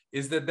remember,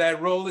 is that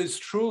that role is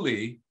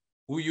truly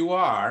who you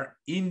are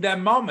in that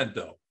moment,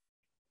 though.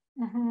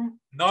 Mm-hmm.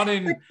 Not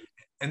in,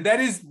 and that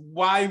is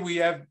why we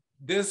have,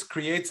 this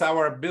creates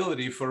our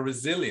ability for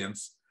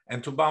resilience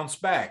and to bounce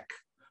back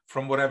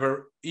from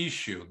whatever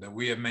issue that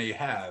we may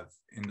have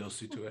in those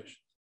situations.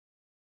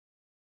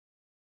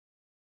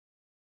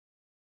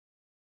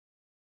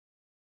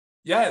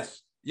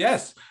 Yes,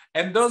 yes.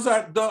 And those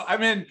are, I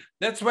mean,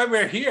 that's why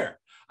we're here.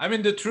 I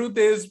mean, the truth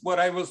is what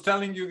I was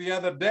telling you the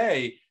other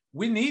day,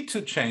 we need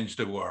to change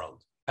the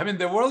world. I mean,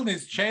 the world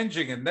is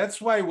changing. And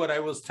that's why what I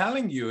was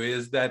telling you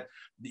is that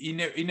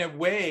in a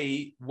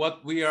way,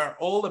 what we are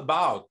all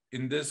about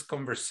in this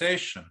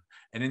conversation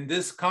and in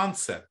this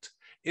concept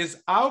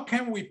is how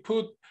can we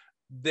put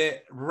the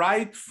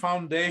right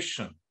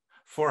foundation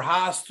for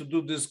us to do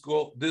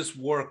this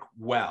work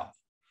well.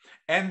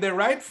 And the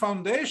right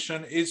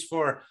foundation is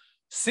for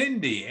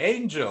Cindy,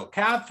 Angel,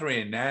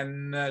 Catherine,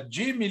 and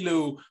Jimmy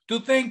Lou to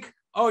think,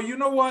 oh, you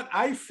know what?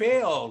 I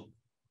failed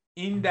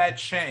in that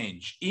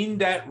change, in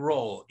that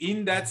role,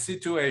 in that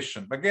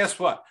situation. But guess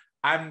what?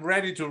 I'm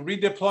ready to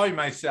redeploy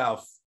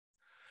myself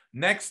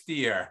next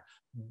year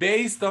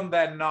based on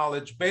that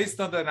knowledge,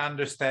 based on that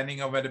understanding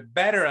of it, a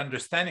better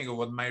understanding of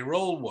what my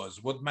role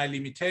was, what my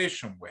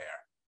limitations were,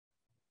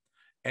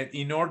 and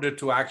in order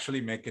to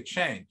actually make a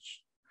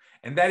change.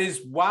 And that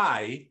is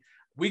why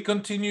we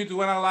continue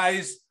to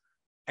analyze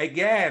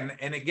again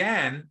and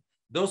again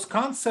those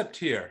concepts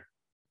here.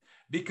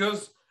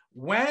 Because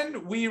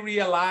when we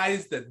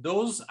realize that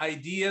those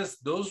ideas,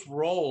 those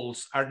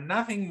roles are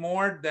nothing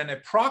more than a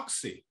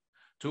proxy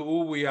to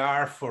who we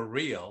are for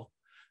real,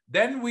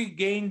 then we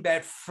gain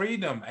that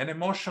freedom and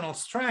emotional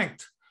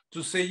strength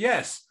to say,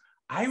 yes,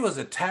 I was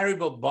a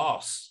terrible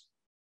boss.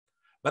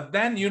 But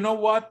then, you know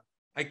what?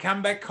 I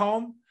come back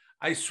home,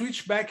 I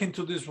switch back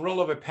into this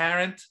role of a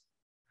parent,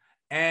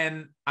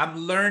 and I'm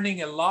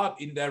learning a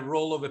lot in that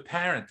role of a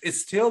parent.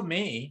 It's still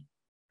me.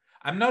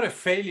 I'm not a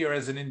failure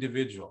as an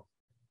individual.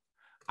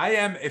 I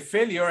am a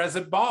failure as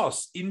a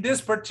boss. In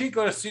this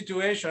particular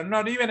situation, I'm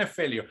not even a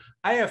failure.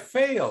 I have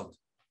failed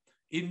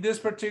in this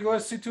particular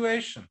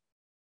situation.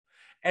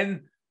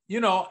 And, you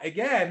know,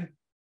 again,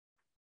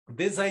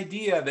 this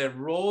idea that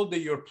role that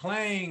you're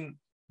playing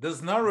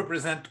does not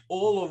represent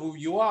all of who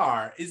you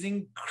are is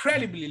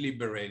incredibly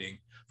liberating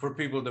for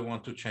people that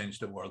want to change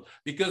the world.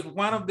 Because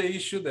one of the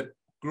issues that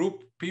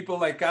group people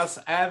like us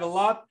have a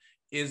lot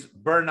is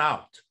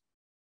burnout.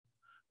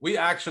 We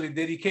actually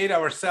dedicate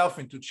ourselves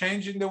into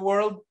changing the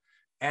world.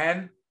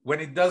 And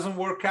when it doesn't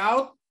work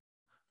out,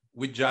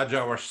 we judge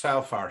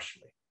ourselves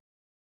harshly.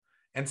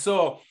 And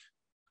so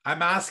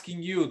I'm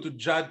asking you to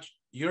judge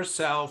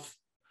yourself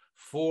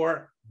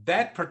for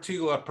that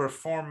particular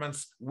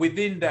performance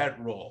within that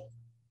role.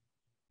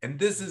 And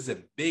this is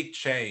a big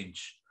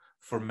change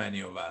for many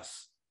of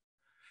us.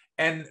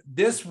 And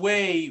this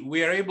way,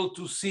 we are able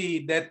to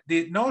see that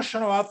the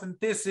notion of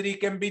authenticity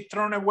can be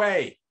thrown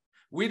away.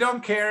 We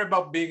don't care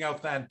about being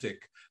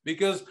authentic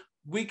because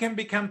we can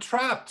become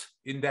trapped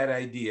in that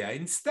idea.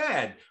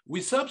 Instead, we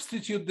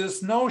substitute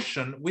this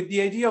notion with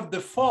the idea of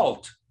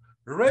default,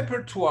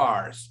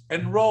 repertoires,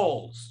 and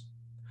roles.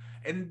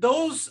 And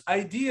those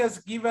ideas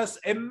give us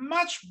a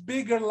much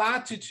bigger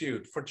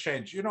latitude for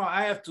change. You know,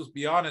 I have to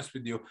be honest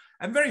with you,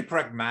 I'm very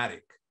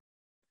pragmatic.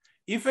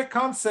 If a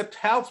concept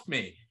helps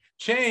me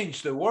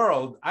change the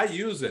world, I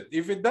use it.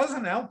 If it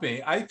doesn't help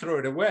me, I throw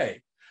it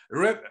away.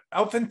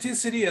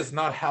 Authenticity has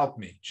not helped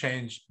me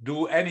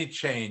do any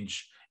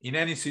change in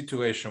any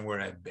situation where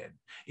I've been.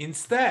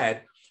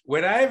 Instead,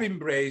 when I have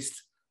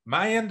embraced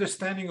my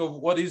understanding of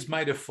what is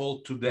my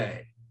default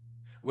today,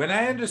 when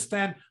I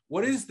understand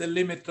what is the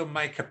limit of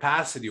my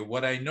capacity,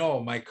 what I know,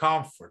 my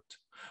comfort,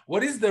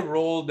 what is the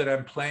role that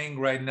I'm playing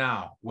right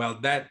now? Well,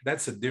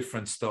 that's a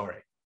different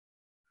story.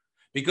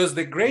 Because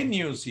the great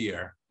news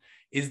here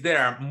is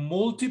there are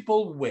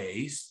multiple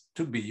ways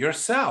to be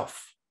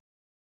yourself.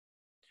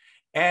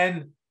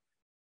 And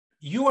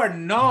you are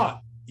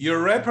not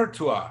your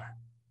repertoire.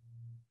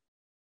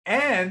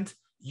 And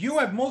you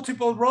have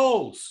multiple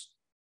roles.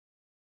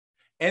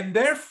 And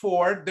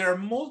therefore, there are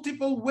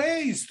multiple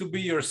ways to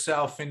be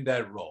yourself in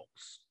that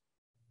roles.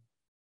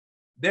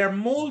 There are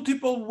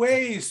multiple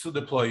ways to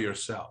deploy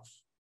yourself.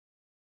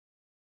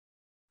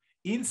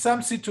 In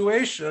some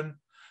situation,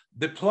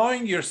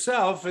 deploying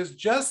yourself is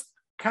just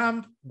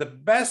the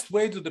best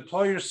way to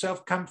deploy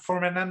yourself come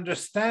from an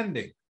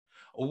understanding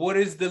of what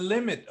is the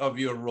limit of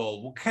your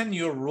role. What can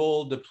your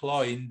role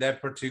deploy in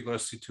that particular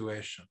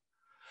situation?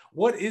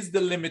 What is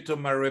the limit of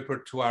my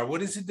repertoire?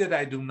 What is it that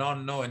I do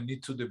not know and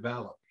need to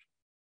develop?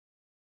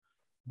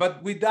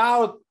 But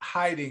without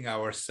hiding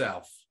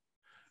ourselves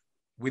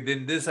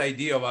within this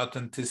idea of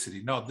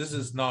authenticity. No, this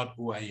is not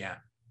who I am.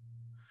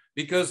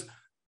 Because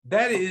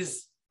that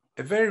is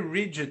a very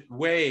rigid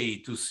way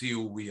to see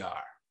who we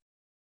are.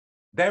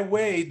 That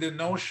way, the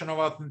notion of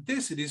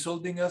authenticity is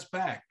holding us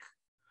back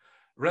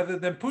rather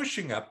than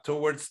pushing up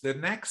towards the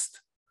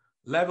next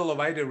level of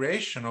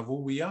iteration of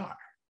who we are.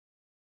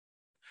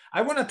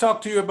 I want to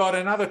talk to you about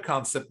another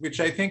concept, which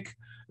I think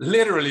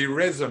literally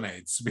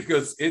resonates,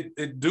 because it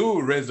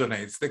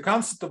resonates. The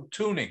concept of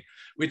tuning,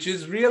 which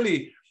is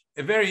really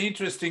a very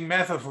interesting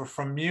metaphor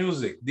from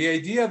music. The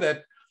idea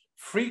that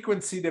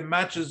frequency that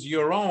matches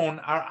your own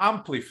are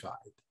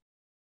amplified.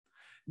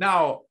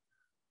 Now,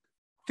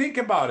 think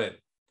about it.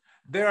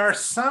 There are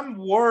some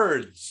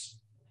words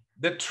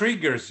that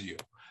triggers you.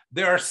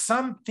 There are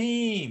some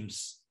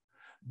themes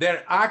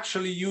that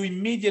actually you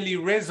immediately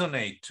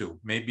resonate to,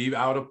 maybe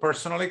out of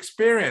personal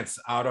experience,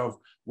 out of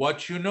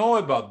what you know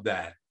about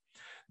that.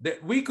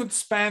 That we could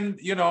spend,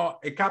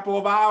 a couple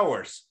of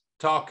hours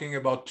talking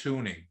about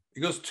tuning,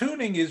 because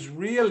tuning is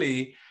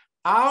really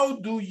how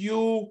do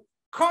you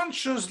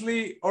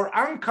consciously or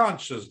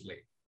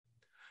unconsciously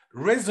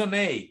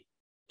resonate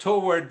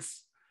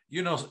towards,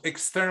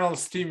 external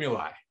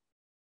stimuli.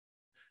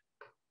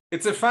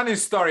 It's a funny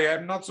story.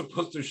 I'm not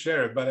supposed to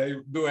share it, but I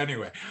do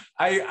anyway.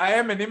 I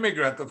am an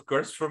immigrant, of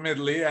course, from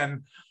Italy.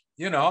 And,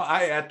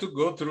 I had to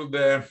go through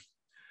the,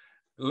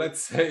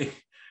 let's say,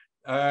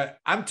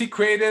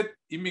 antiquated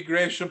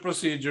immigration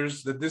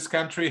procedures that this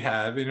country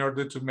have in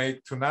order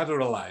to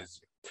naturalize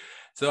you.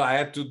 So I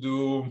had to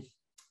do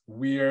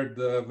weird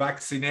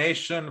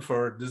vaccination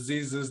for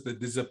diseases that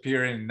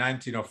disappeared in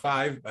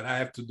 1905, but I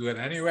have to do it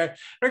anyway.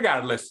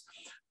 Regardless,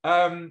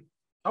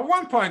 at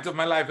one point of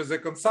my life as a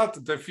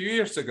consultant a few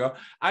years ago,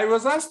 I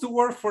was asked to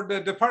work for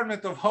the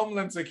Department of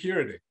Homeland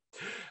Security.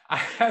 I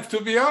have to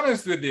be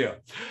honest with you.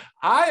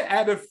 I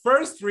had a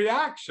first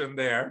reaction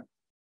there.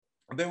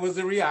 There was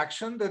a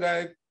reaction that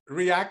I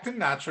reacted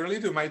naturally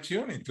to my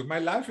tuning, to my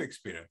life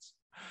experience.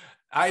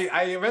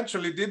 I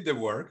eventually did the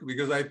work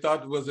because I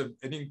thought it was an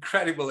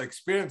incredible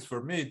experience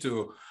for me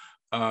to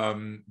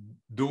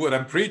do what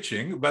I'm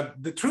preaching. But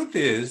the truth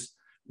is,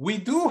 we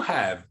do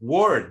have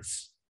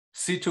words,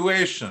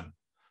 situation,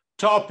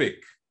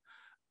 topic,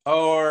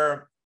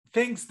 or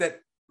things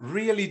that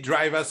really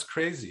drive us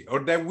crazy,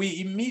 or that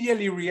we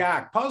immediately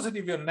react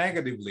positively or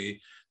negatively,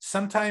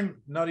 sometimes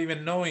not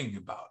even knowing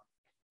about.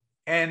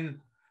 And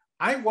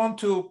I want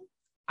to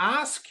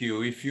ask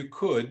you, if you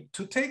could,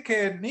 to take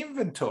an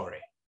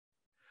inventory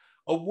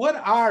of what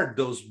are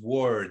those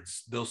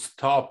words, those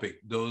topics,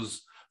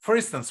 those, for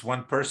instance,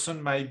 one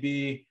person might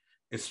be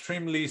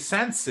extremely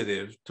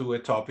sensitive to a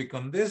topic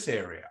on this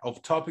area,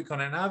 of topic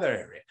on another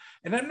area.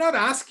 And I'm not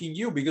asking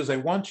you because I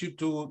want you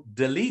to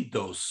delete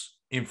those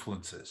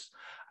influences.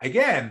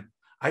 Again,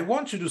 I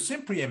want you to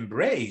simply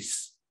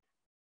embrace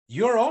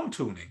your own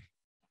tuning.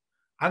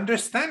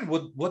 Understand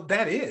what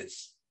that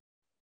is.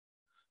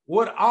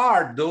 What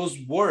are those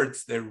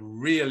words that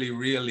really,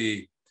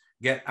 really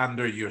get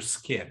under your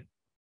skin?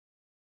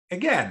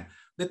 Again,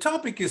 the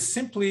topic is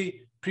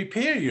simply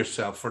prepare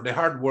yourself for the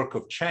hard work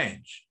of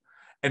change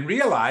and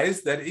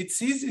realize that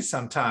it's easy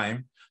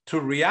sometimes to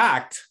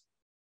react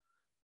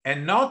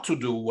and not to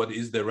do what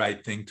is the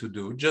right thing to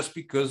do just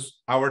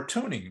because our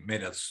tuning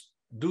made us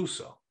do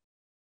so.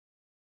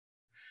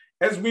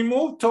 As we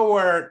move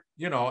toward,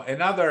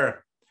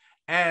 another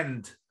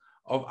end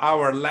of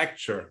our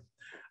lecture,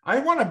 I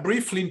want to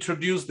briefly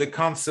introduce the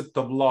concept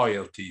of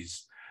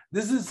loyalties.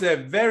 This is a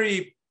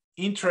very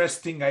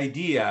interesting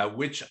idea,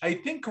 which I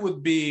think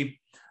would be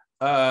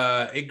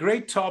a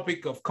great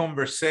topic of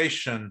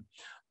conversation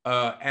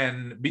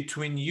and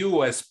between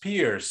you as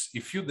peers,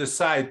 if you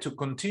decide to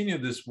continue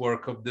this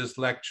work of this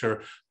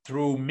lecture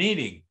through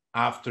meeting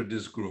after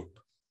this group.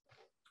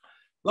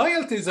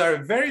 Loyalties are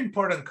a very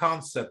important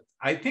concept.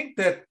 I think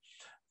that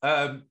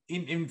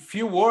in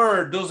few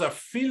words, those are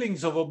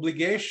feelings of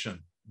obligation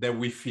that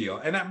we feel.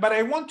 But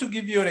I want to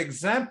give you an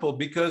example,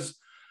 because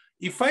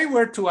if I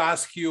were to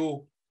ask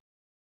you,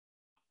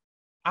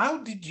 how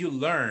did you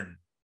learn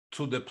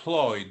to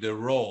deploy the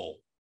role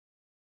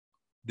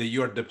that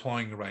you're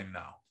deploying right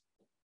now?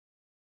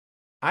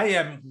 I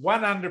am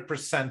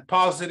 100%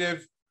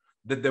 positive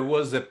that there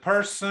was a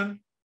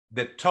person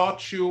that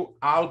taught you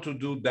how to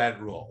do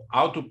that role,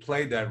 how to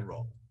play that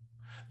role.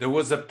 There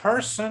was a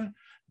person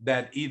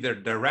that either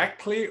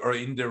directly or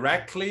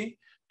indirectly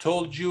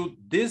told you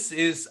this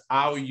is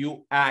how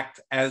you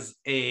act and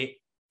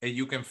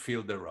you can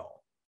feel the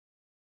role.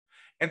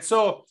 And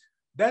so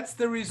that's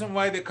the reason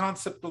why the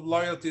concept of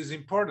loyalty is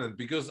important,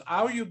 because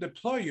how you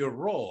deploy your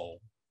role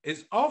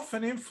is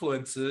often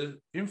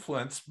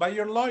influenced by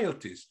your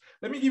loyalties.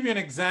 Let me give you an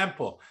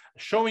example,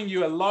 showing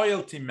you a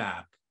loyalty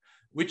map,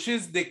 which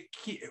is the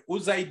key,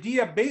 whose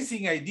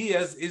basic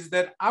ideas is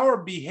that our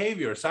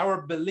behaviors,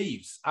 our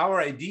beliefs,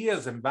 our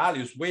ideas and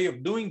values, way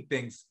of doing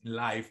things in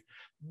life,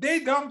 they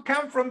don't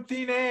come from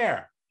thin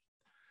air.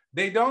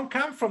 They don't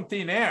come from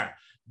thin air.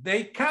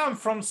 They come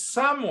from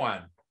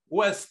someone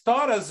who has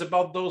taught us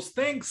about those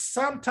things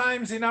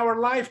sometimes in our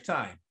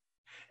lifetime.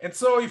 And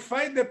so if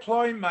I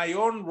deploy my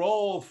own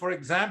role, for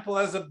example,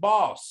 as a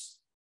boss,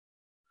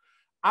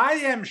 I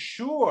am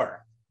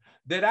sure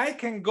that I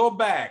can go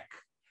back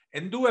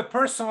and do a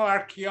personal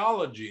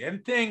archaeology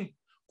and think,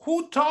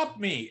 who taught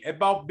me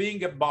about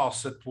being a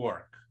boss at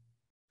work?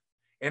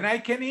 And I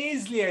can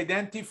easily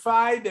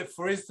identify that,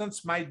 for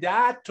instance, my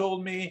dad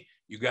told me,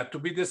 you got to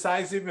be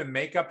decisive and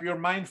make up your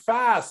mind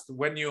fast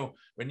when you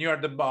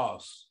are the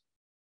boss.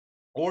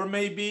 Or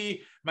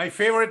maybe my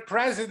favorite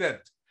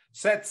president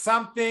said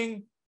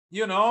something,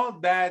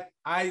 that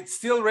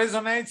still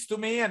resonates to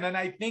me, and then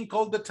I think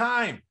all the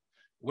time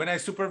when I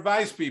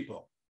supervise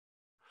people.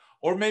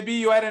 Or maybe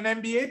you had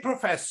an MBA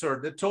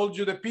professor that told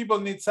you that people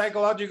need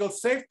psychological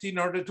safety in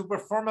order to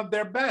perform at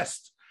their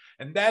best.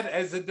 And that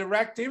has a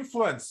direct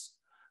influence.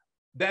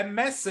 That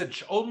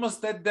message,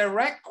 almost that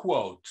direct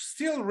quote,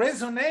 still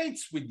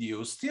resonates with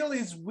you, still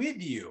is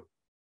with you.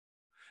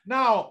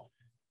 Now,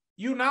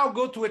 you now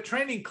go to a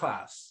training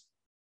class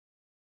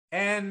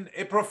and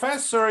a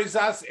professor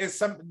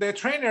the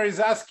trainer is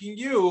asking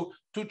you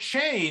to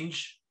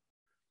change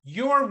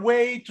your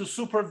way to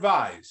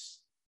supervise.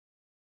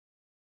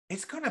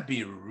 It's going to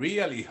be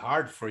really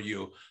hard for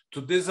you to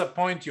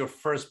disappoint your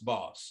first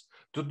boss,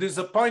 to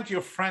disappoint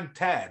your friend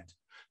Ted,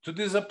 to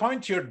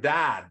disappoint your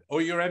dad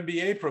or your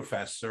MBA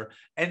professor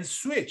and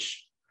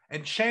switch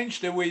and change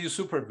the way you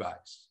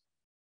supervise.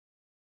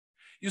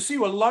 You see,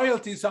 what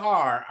loyalties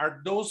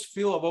are those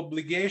feel of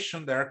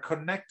obligation that are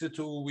connected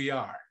to who we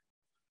are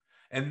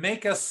and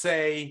make us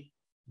say,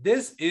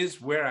 this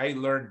is where I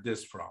learned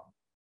this from.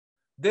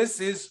 This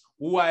is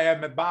who I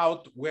am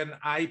about when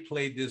I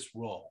play this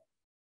role.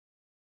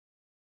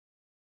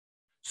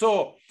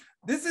 So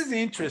this is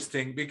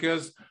interesting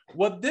because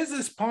what this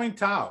is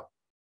point out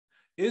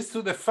is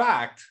to the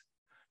fact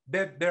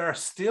that there are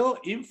still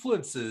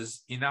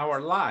influences in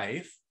our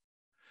life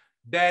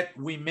that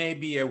we may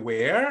be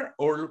aware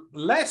or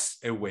less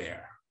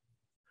aware.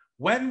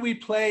 When we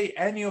play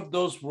any of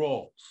those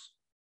roles,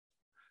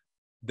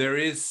 there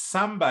is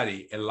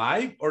somebody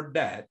alive or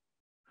dead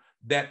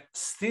that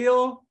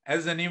still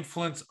has an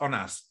influence on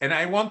us. And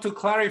I want to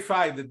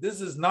clarify that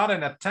this is not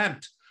an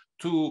attempt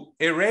to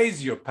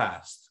erase your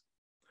past.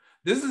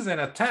 This is an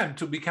attempt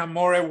to become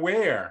more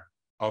aware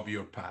of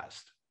your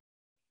past,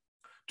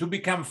 to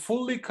become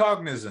fully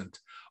cognizant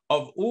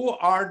of who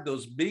are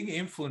those big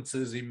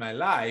influences in my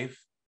life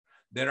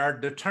that are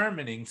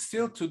determining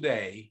still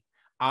today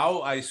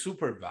how I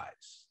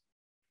supervise.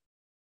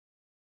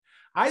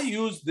 I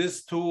use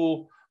this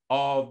tool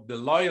of the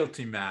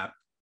loyalty map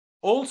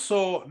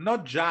also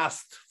not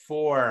just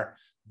for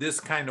this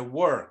kind of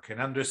work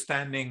and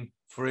understanding,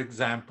 for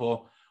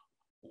example,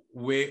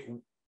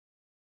 who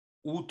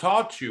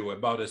taught you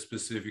about a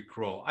specific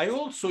role. I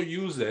also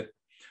use it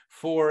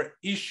for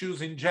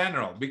issues in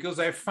general, because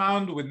I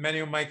found with many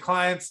of my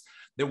clients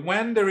that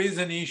when there is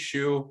an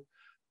issue,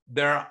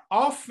 there are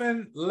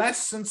often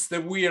lessons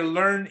that we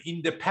learned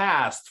in the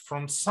past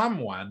from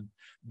someone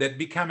that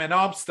become an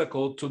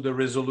obstacle to the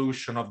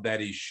resolution of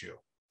that issue.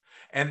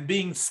 And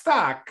being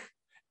stuck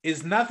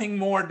is nothing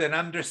more than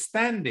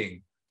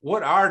understanding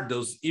what are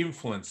those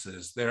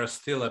influences that are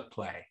still at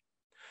play.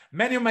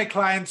 Many of my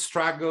clients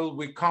struggle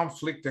with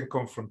conflict and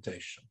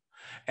confrontation.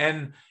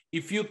 And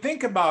if you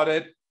think about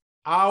it,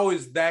 how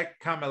is that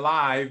come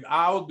alive?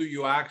 How do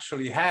you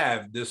actually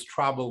have this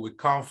trouble with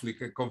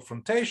conflict and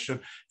confrontation?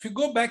 If you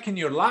go back in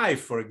your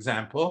life, for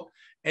example,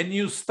 and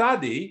you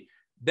study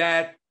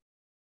that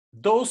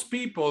those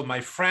people,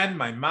 my friend,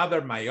 my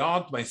mother, my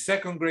aunt, my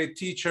second grade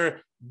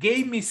teacher,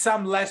 gave me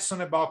some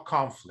lesson about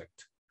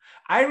conflict.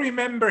 I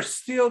remember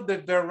still the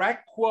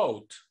direct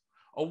quote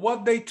of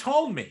what they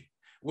told me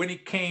when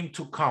it came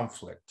to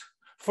conflict.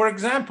 For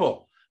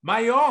example,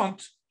 my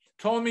aunt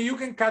told me you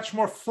can catch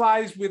more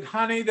flies with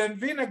honey than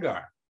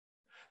vinegar.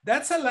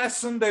 That's a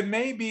lesson that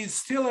maybe is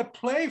still at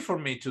play for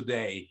me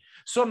today.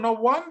 So no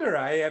wonder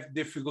I have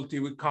difficulty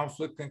with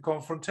conflict and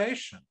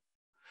confrontation.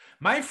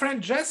 My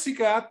friend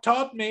Jessica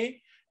taught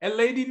me a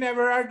lady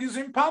never argues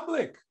in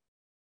public.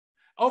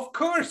 Of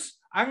course,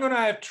 I'm going to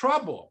have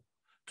trouble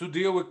to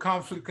deal with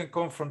conflict and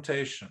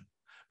confrontation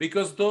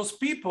because those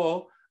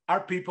people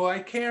are people I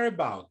care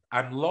about.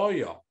 I'm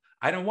loyal.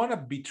 I don't want to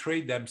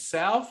betray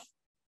themselves,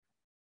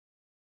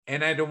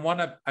 and I don't want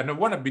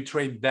to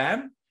betray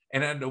them,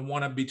 and I don't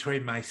want to betray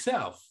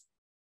myself.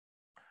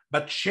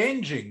 But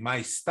changing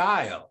my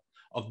style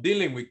of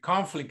dealing with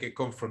conflict and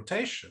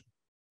confrontation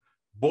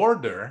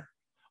border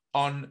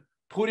on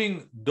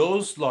putting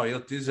those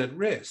loyalties at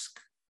risk.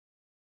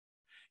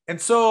 And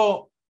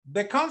so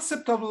the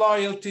concept of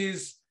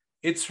loyalties,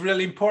 it's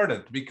really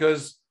important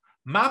because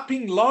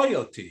mapping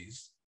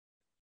loyalties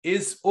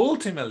is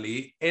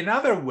ultimately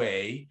another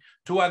way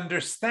to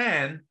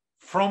understand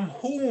from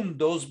whom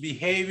those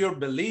behavior,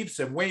 beliefs,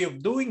 and way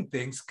of doing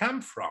things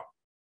come from.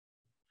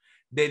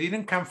 They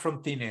didn't come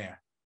from thin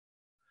air.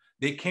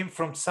 They came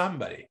from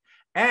somebody.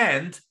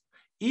 And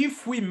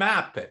if we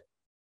map it,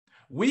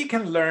 we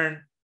can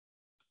learn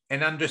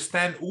and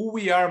understand who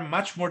we are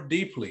much more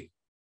deeply.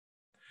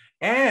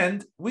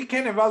 And we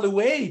can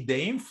evaluate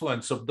the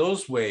influence of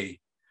those ways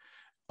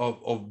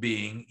of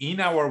being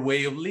in our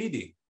way of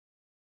leading.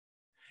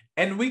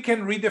 And we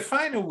can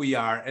redefine who we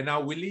are and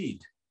how we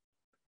lead.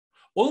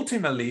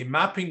 Ultimately,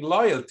 mapping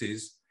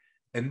loyalties,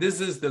 and this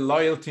is the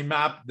loyalty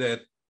map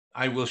that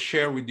I will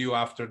share with you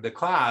after the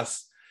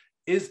class,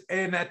 is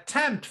an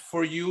attempt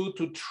for you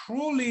to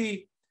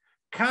truly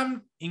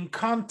come in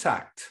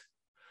contact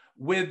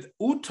with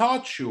who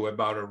taught you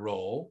about a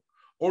role,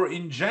 or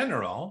in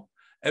general,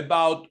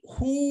 about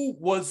who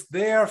was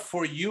there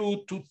for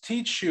you to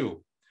teach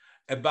you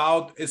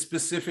about a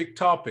specific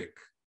topic.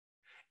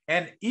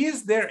 And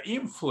is their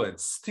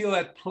influence still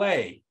at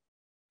play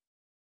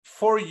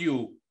for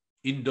you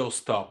in those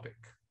topics?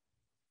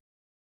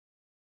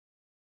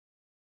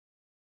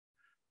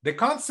 The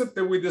concept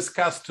that we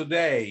discussed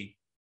today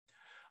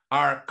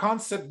are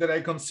concepts that I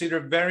consider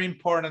very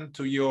important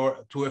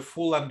to a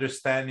full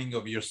understanding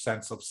of your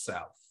sense of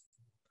self.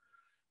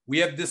 We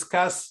have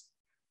discussed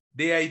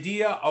the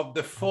idea of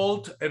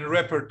default and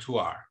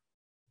repertoire.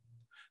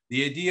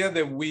 The idea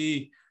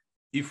that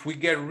if we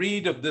get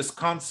rid of this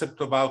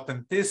concept of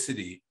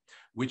authenticity,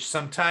 which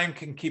sometimes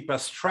can keep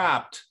us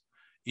trapped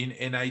in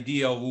an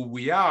idea of who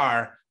we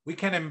are, we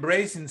can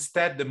embrace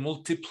instead the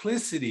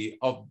multiplicity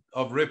of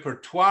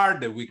repertoire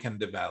that we can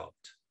develop,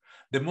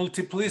 the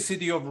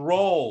multiplicity of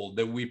role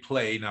that we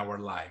play in our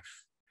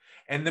life,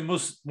 and the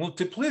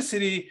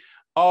multiplicity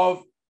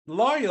of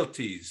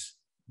loyalties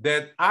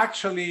that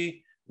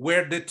actually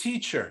were the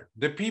teacher,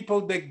 the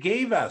people that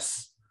gave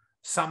us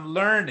some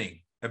learning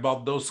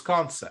about those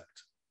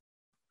concepts.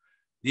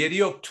 The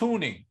idea of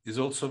tuning is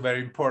also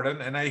very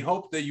important, and I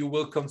hope that you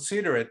will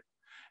consider it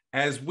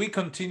as we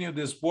continue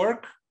this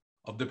work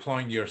of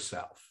deploying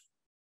yourself.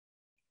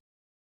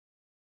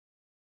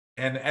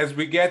 And as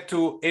we get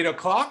to 8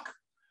 o'clock,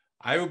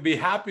 I would be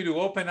happy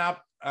to open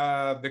up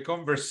the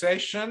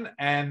conversation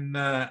and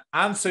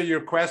answer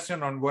your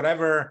question on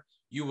whatever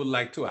you would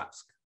like to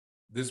ask.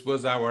 This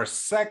was our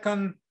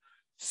second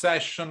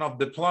session of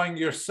deploying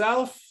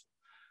yourself.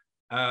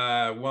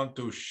 I want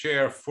to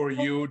share for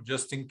you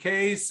just in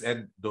case,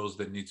 and those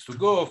that needs to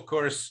go, of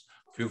course,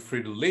 feel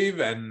free to leave,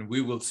 and we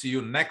will see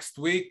you next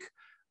week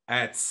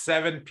at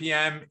 7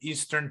 p.m.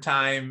 Eastern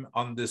time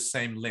on this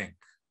same link.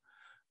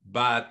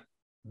 But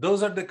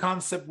those are the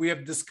concepts we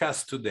have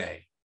discussed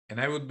today. And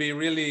I would be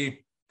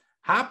really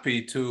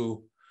happy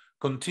to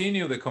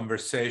continue the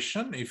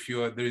conversation. If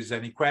there is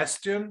any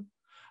question,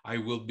 I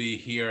will be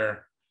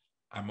here.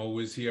 I'm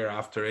always here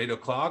after 8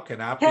 o'clock and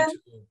happy to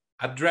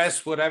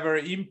address whatever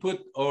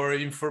input or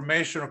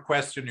information or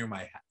question you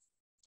might have.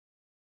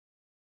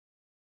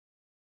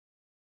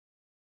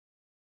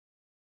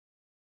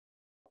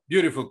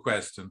 Beautiful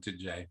question,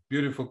 TJ.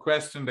 Beautiful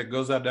question that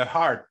goes at the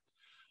heart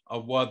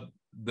of what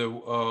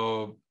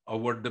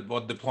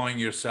deploying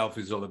yourself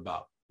is all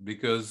about.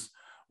 Because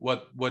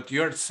what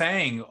you're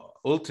saying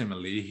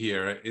ultimately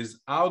here is,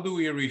 how do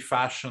we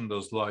refashion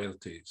those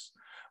loyalties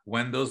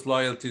when those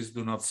loyalties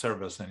do not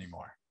serve us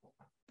anymore?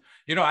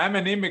 You know, I'm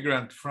an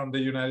immigrant from the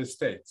United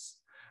States.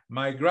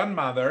 My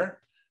grandmother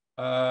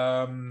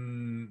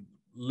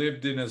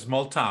lived in a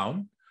small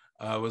town,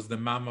 was the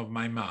mom of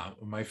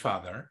my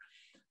father.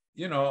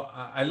 You know,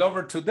 I love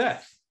her to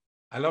death.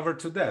 I love her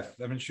to death.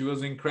 I mean, she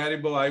was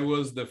incredible. I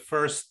was the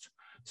first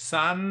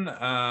son,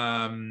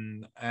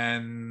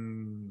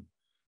 and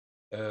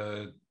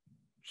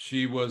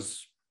she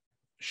was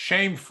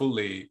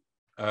shamefully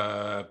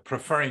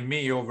preferring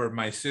me over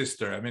my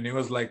sister. I mean, it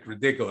was like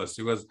ridiculous.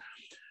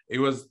 It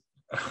was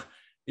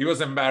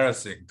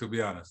embarrassing, to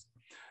be honest.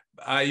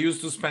 I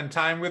used to spend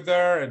time with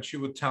her, and she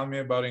would tell me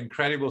about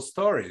incredible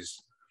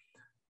stories.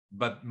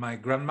 But my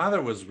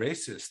grandmother was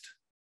racist.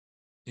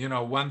 You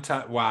know, one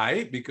time,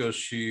 why? Because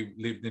she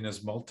lived in a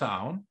small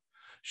town.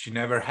 She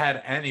never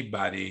had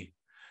anybody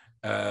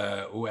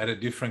who had a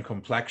different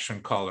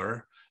complexion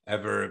color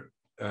ever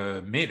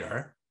meet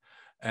her.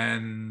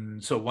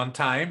 And so one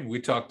time we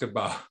talked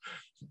about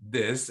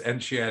this,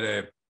 and she had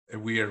a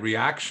weird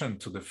reaction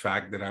to the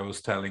fact that I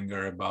was telling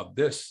her about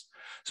this.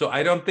 So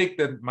I don't think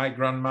that my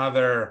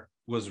grandmother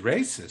was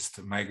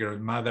racist. My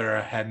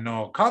grandmother had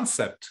no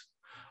concept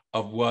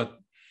of what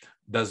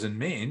does it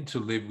mean to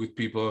live with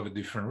people of a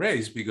different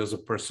race because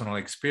of personal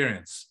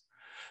experience.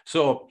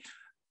 So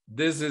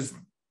this is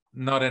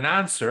not an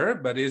answer,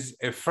 but is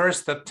a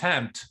first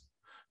attempt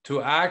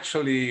to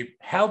actually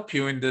help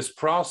you in this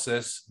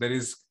process that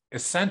is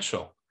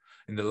essential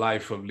in the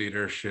life of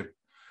leadership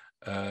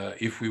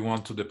if we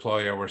want to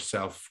deploy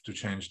ourselves to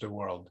change the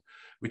world,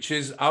 which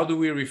is, how do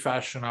we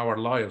refashion our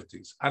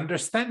loyalties?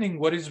 Understanding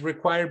what is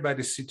required by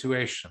the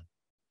situation.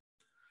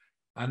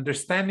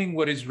 Understanding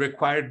what is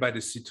required by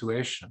the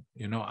situation.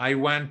 You know, I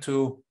went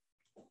to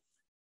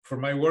for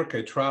my work,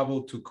 I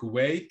traveled to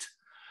Kuwait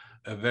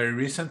very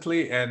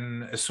recently.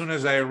 And as soon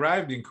as I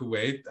arrived in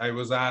Kuwait, I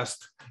was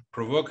asked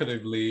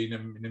provocatively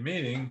in a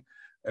meeting,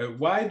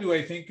 why do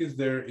I think is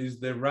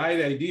the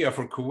right idea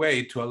for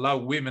Kuwait to allow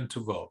women to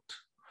vote?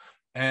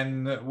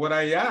 And what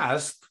I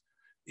asked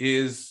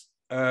is,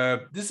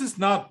 this is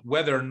not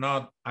whether or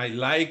not I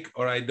like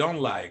or I don't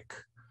like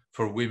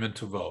for women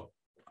to vote.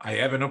 I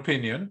have an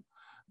opinion.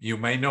 You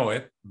may know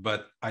it,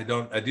 but I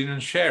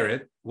didn't share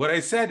it. What I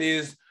said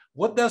is,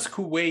 what does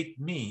Kuwait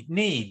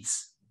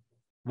needs?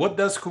 What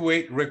does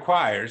Kuwait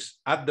requires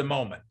at the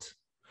moment?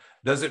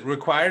 Does it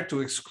require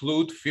to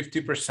exclude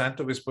 50%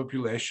 of its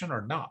population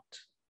or not?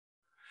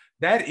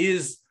 That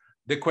is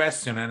the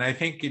question. And I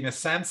think in a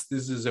sense,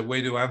 this is a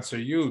way to answer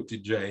you,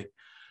 TJ.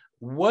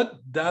 What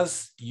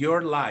does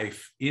your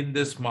life in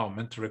this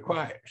moment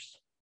requires?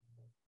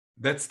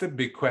 That's the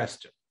big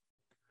question.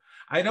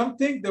 I don't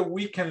think that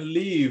we can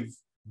live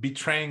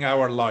betraying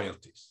our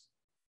loyalties.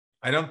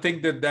 I don't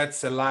think that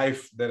that's a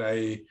life that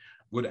I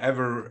would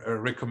ever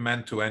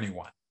recommend to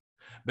anyone.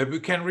 But we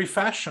can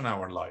refashion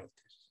our loyalties.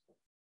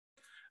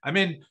 I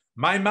mean,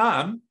 my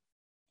mom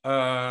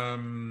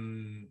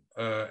and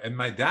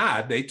my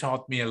dad, they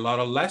taught me a lot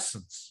of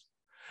lessons,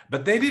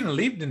 but they didn't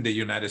live in the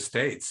United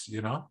States,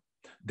 you know?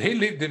 They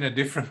lived in a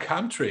different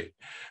country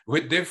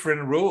with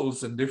different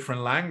rules and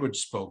different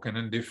language spoken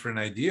and different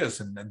ideas,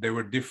 and they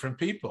were different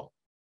people.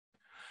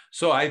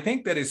 So I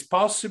think that it's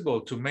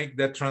possible to make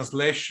that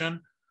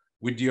translation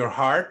with your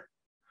heart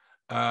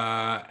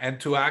and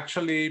to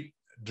actually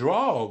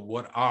draw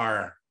what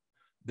are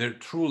the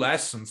true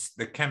lessons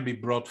that can be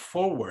brought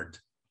forward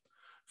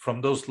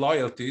from those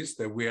loyalties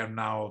that we are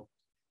now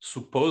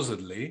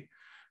supposedly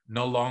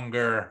no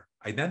longer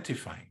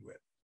identifying with.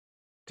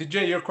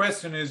 TJ, your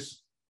question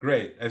is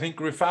great. I think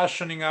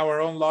refashioning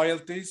our own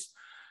loyalties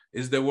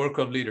is the work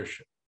of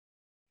leadership.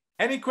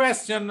 Any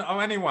question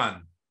of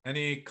anyone?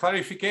 Any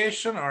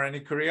clarification or any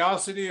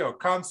curiosity or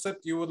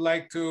concept you would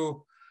like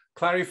to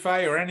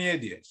clarify, or any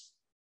ideas?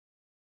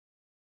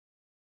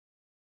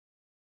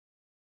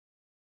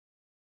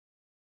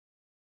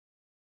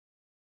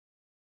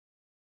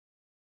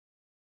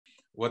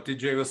 What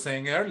TJ was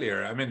saying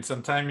earlier. I mean,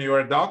 sometimes you're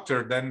a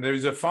doctor, then there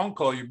is a phone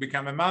call, you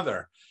become a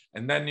mother,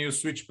 and then you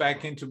switch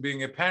back into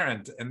being a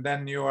parent, and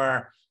then you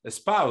are a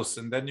spouse,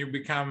 and then you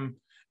become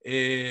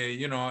a,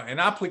 you know, an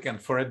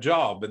applicant for a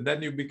job, and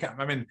then you become,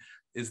 I mean,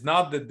 it's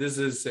not that this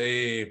is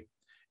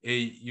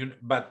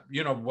but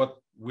you know, what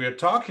we're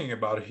talking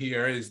about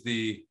here is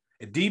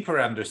a deeper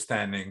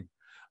understanding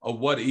of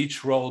what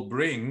each role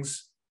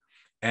brings,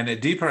 and a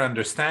deeper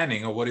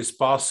understanding of what is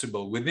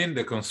possible within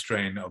the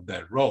constraint of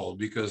that role,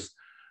 because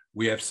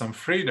we have some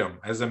freedom.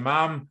 As a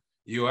mom,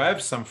 you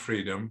have some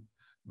freedom,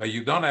 but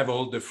you don't have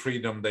all the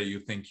freedom that you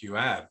think you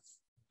have.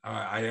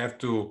 I have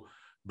to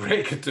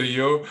break it to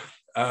you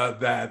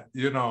that,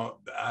 you know,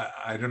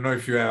 I don't know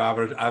if you have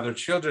other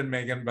children,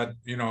 Megan, but,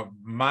 you know,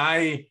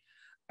 my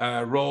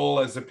role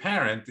as a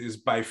parent is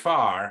by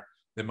far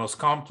the most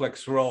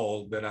complex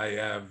role that I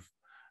have,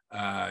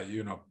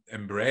 you know,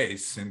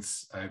 embraced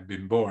since I've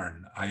been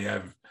born. I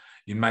have,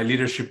 in my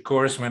leadership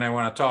course, when I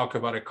want to talk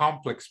about a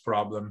complex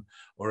problem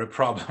or a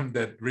problem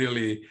that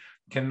really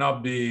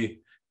cannot be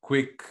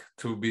quick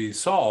to be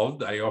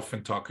solved, I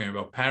often talking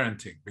about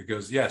parenting,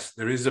 because yes,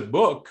 there is a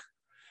book,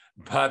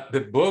 but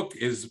the book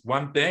is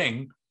one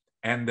thing,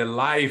 and the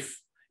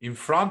life in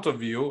front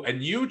of you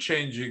and you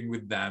changing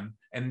with them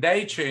and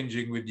they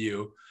changing with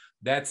you,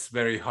 that's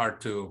very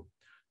hard to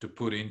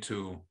put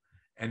into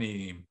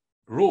any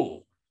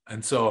rule.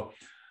 And so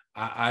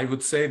I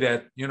would say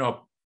that, you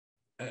know,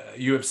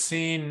 you have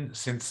seen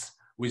since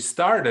we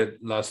started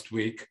last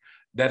week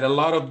that a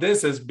lot of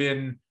this has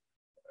been,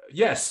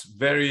 yes,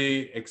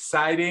 very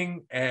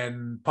exciting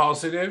and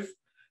positive,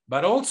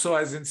 but also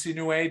has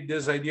insinuated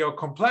this idea of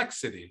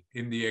complexity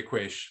in the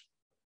equation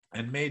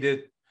and made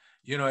it,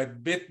 you know, a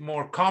bit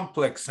more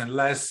complex and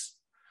less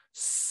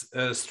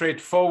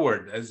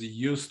straightforward as it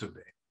used to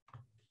be.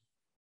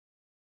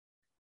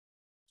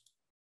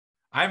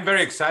 I'm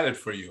very excited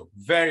for you,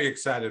 very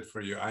excited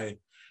for you. I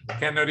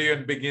cannot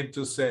even begin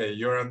to say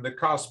you're on the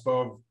cusp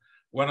of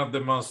one of the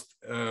most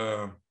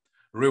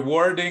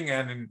rewarding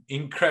and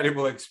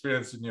incredible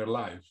experience in your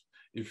life.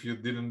 If you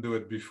didn't do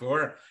it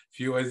before, if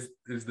you is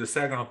the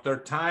second or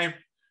third time,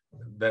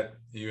 that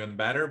even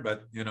better,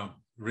 but, you know,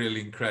 really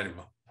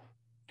incredible.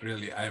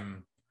 Really,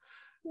 I'm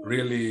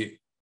really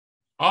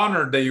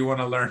honored that you want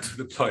to learn to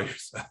deploy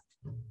yourself.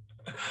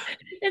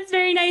 It's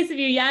very nice of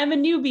you. Yeah, I'm a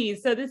newbie,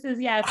 so this is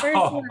first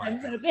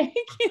one. So thank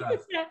you.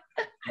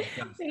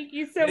 Thank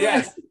you so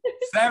much.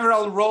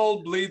 Several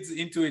role bleeds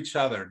into each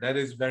other. That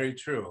is very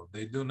true.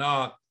 They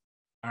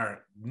are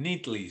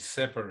neatly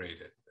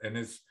separated, and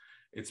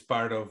it's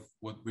part of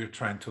what we're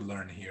trying to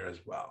learn here as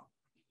well.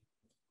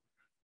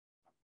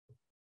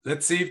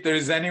 Let's see if there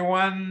is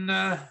anyone,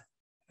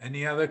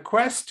 any other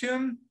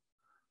question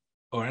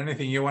or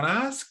anything you want to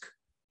ask.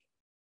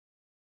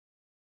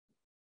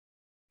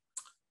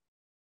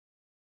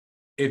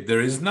 If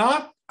there is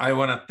not, I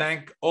want to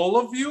thank all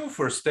of you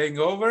for staying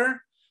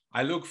over.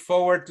 I look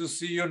forward to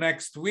see you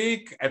next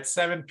week at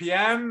 7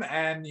 p.m.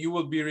 and you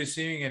will be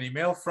receiving an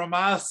email from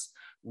us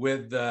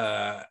with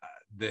the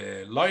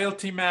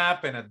loyalty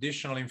map and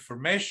additional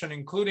information,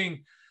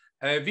 including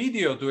a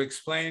video to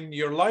explain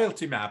your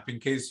loyalty map in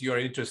case you're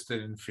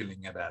interested in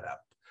filling that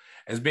up.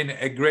 It's been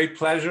a great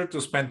pleasure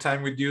to spend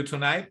time with you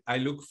tonight. I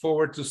look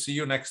forward to see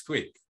you next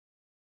week.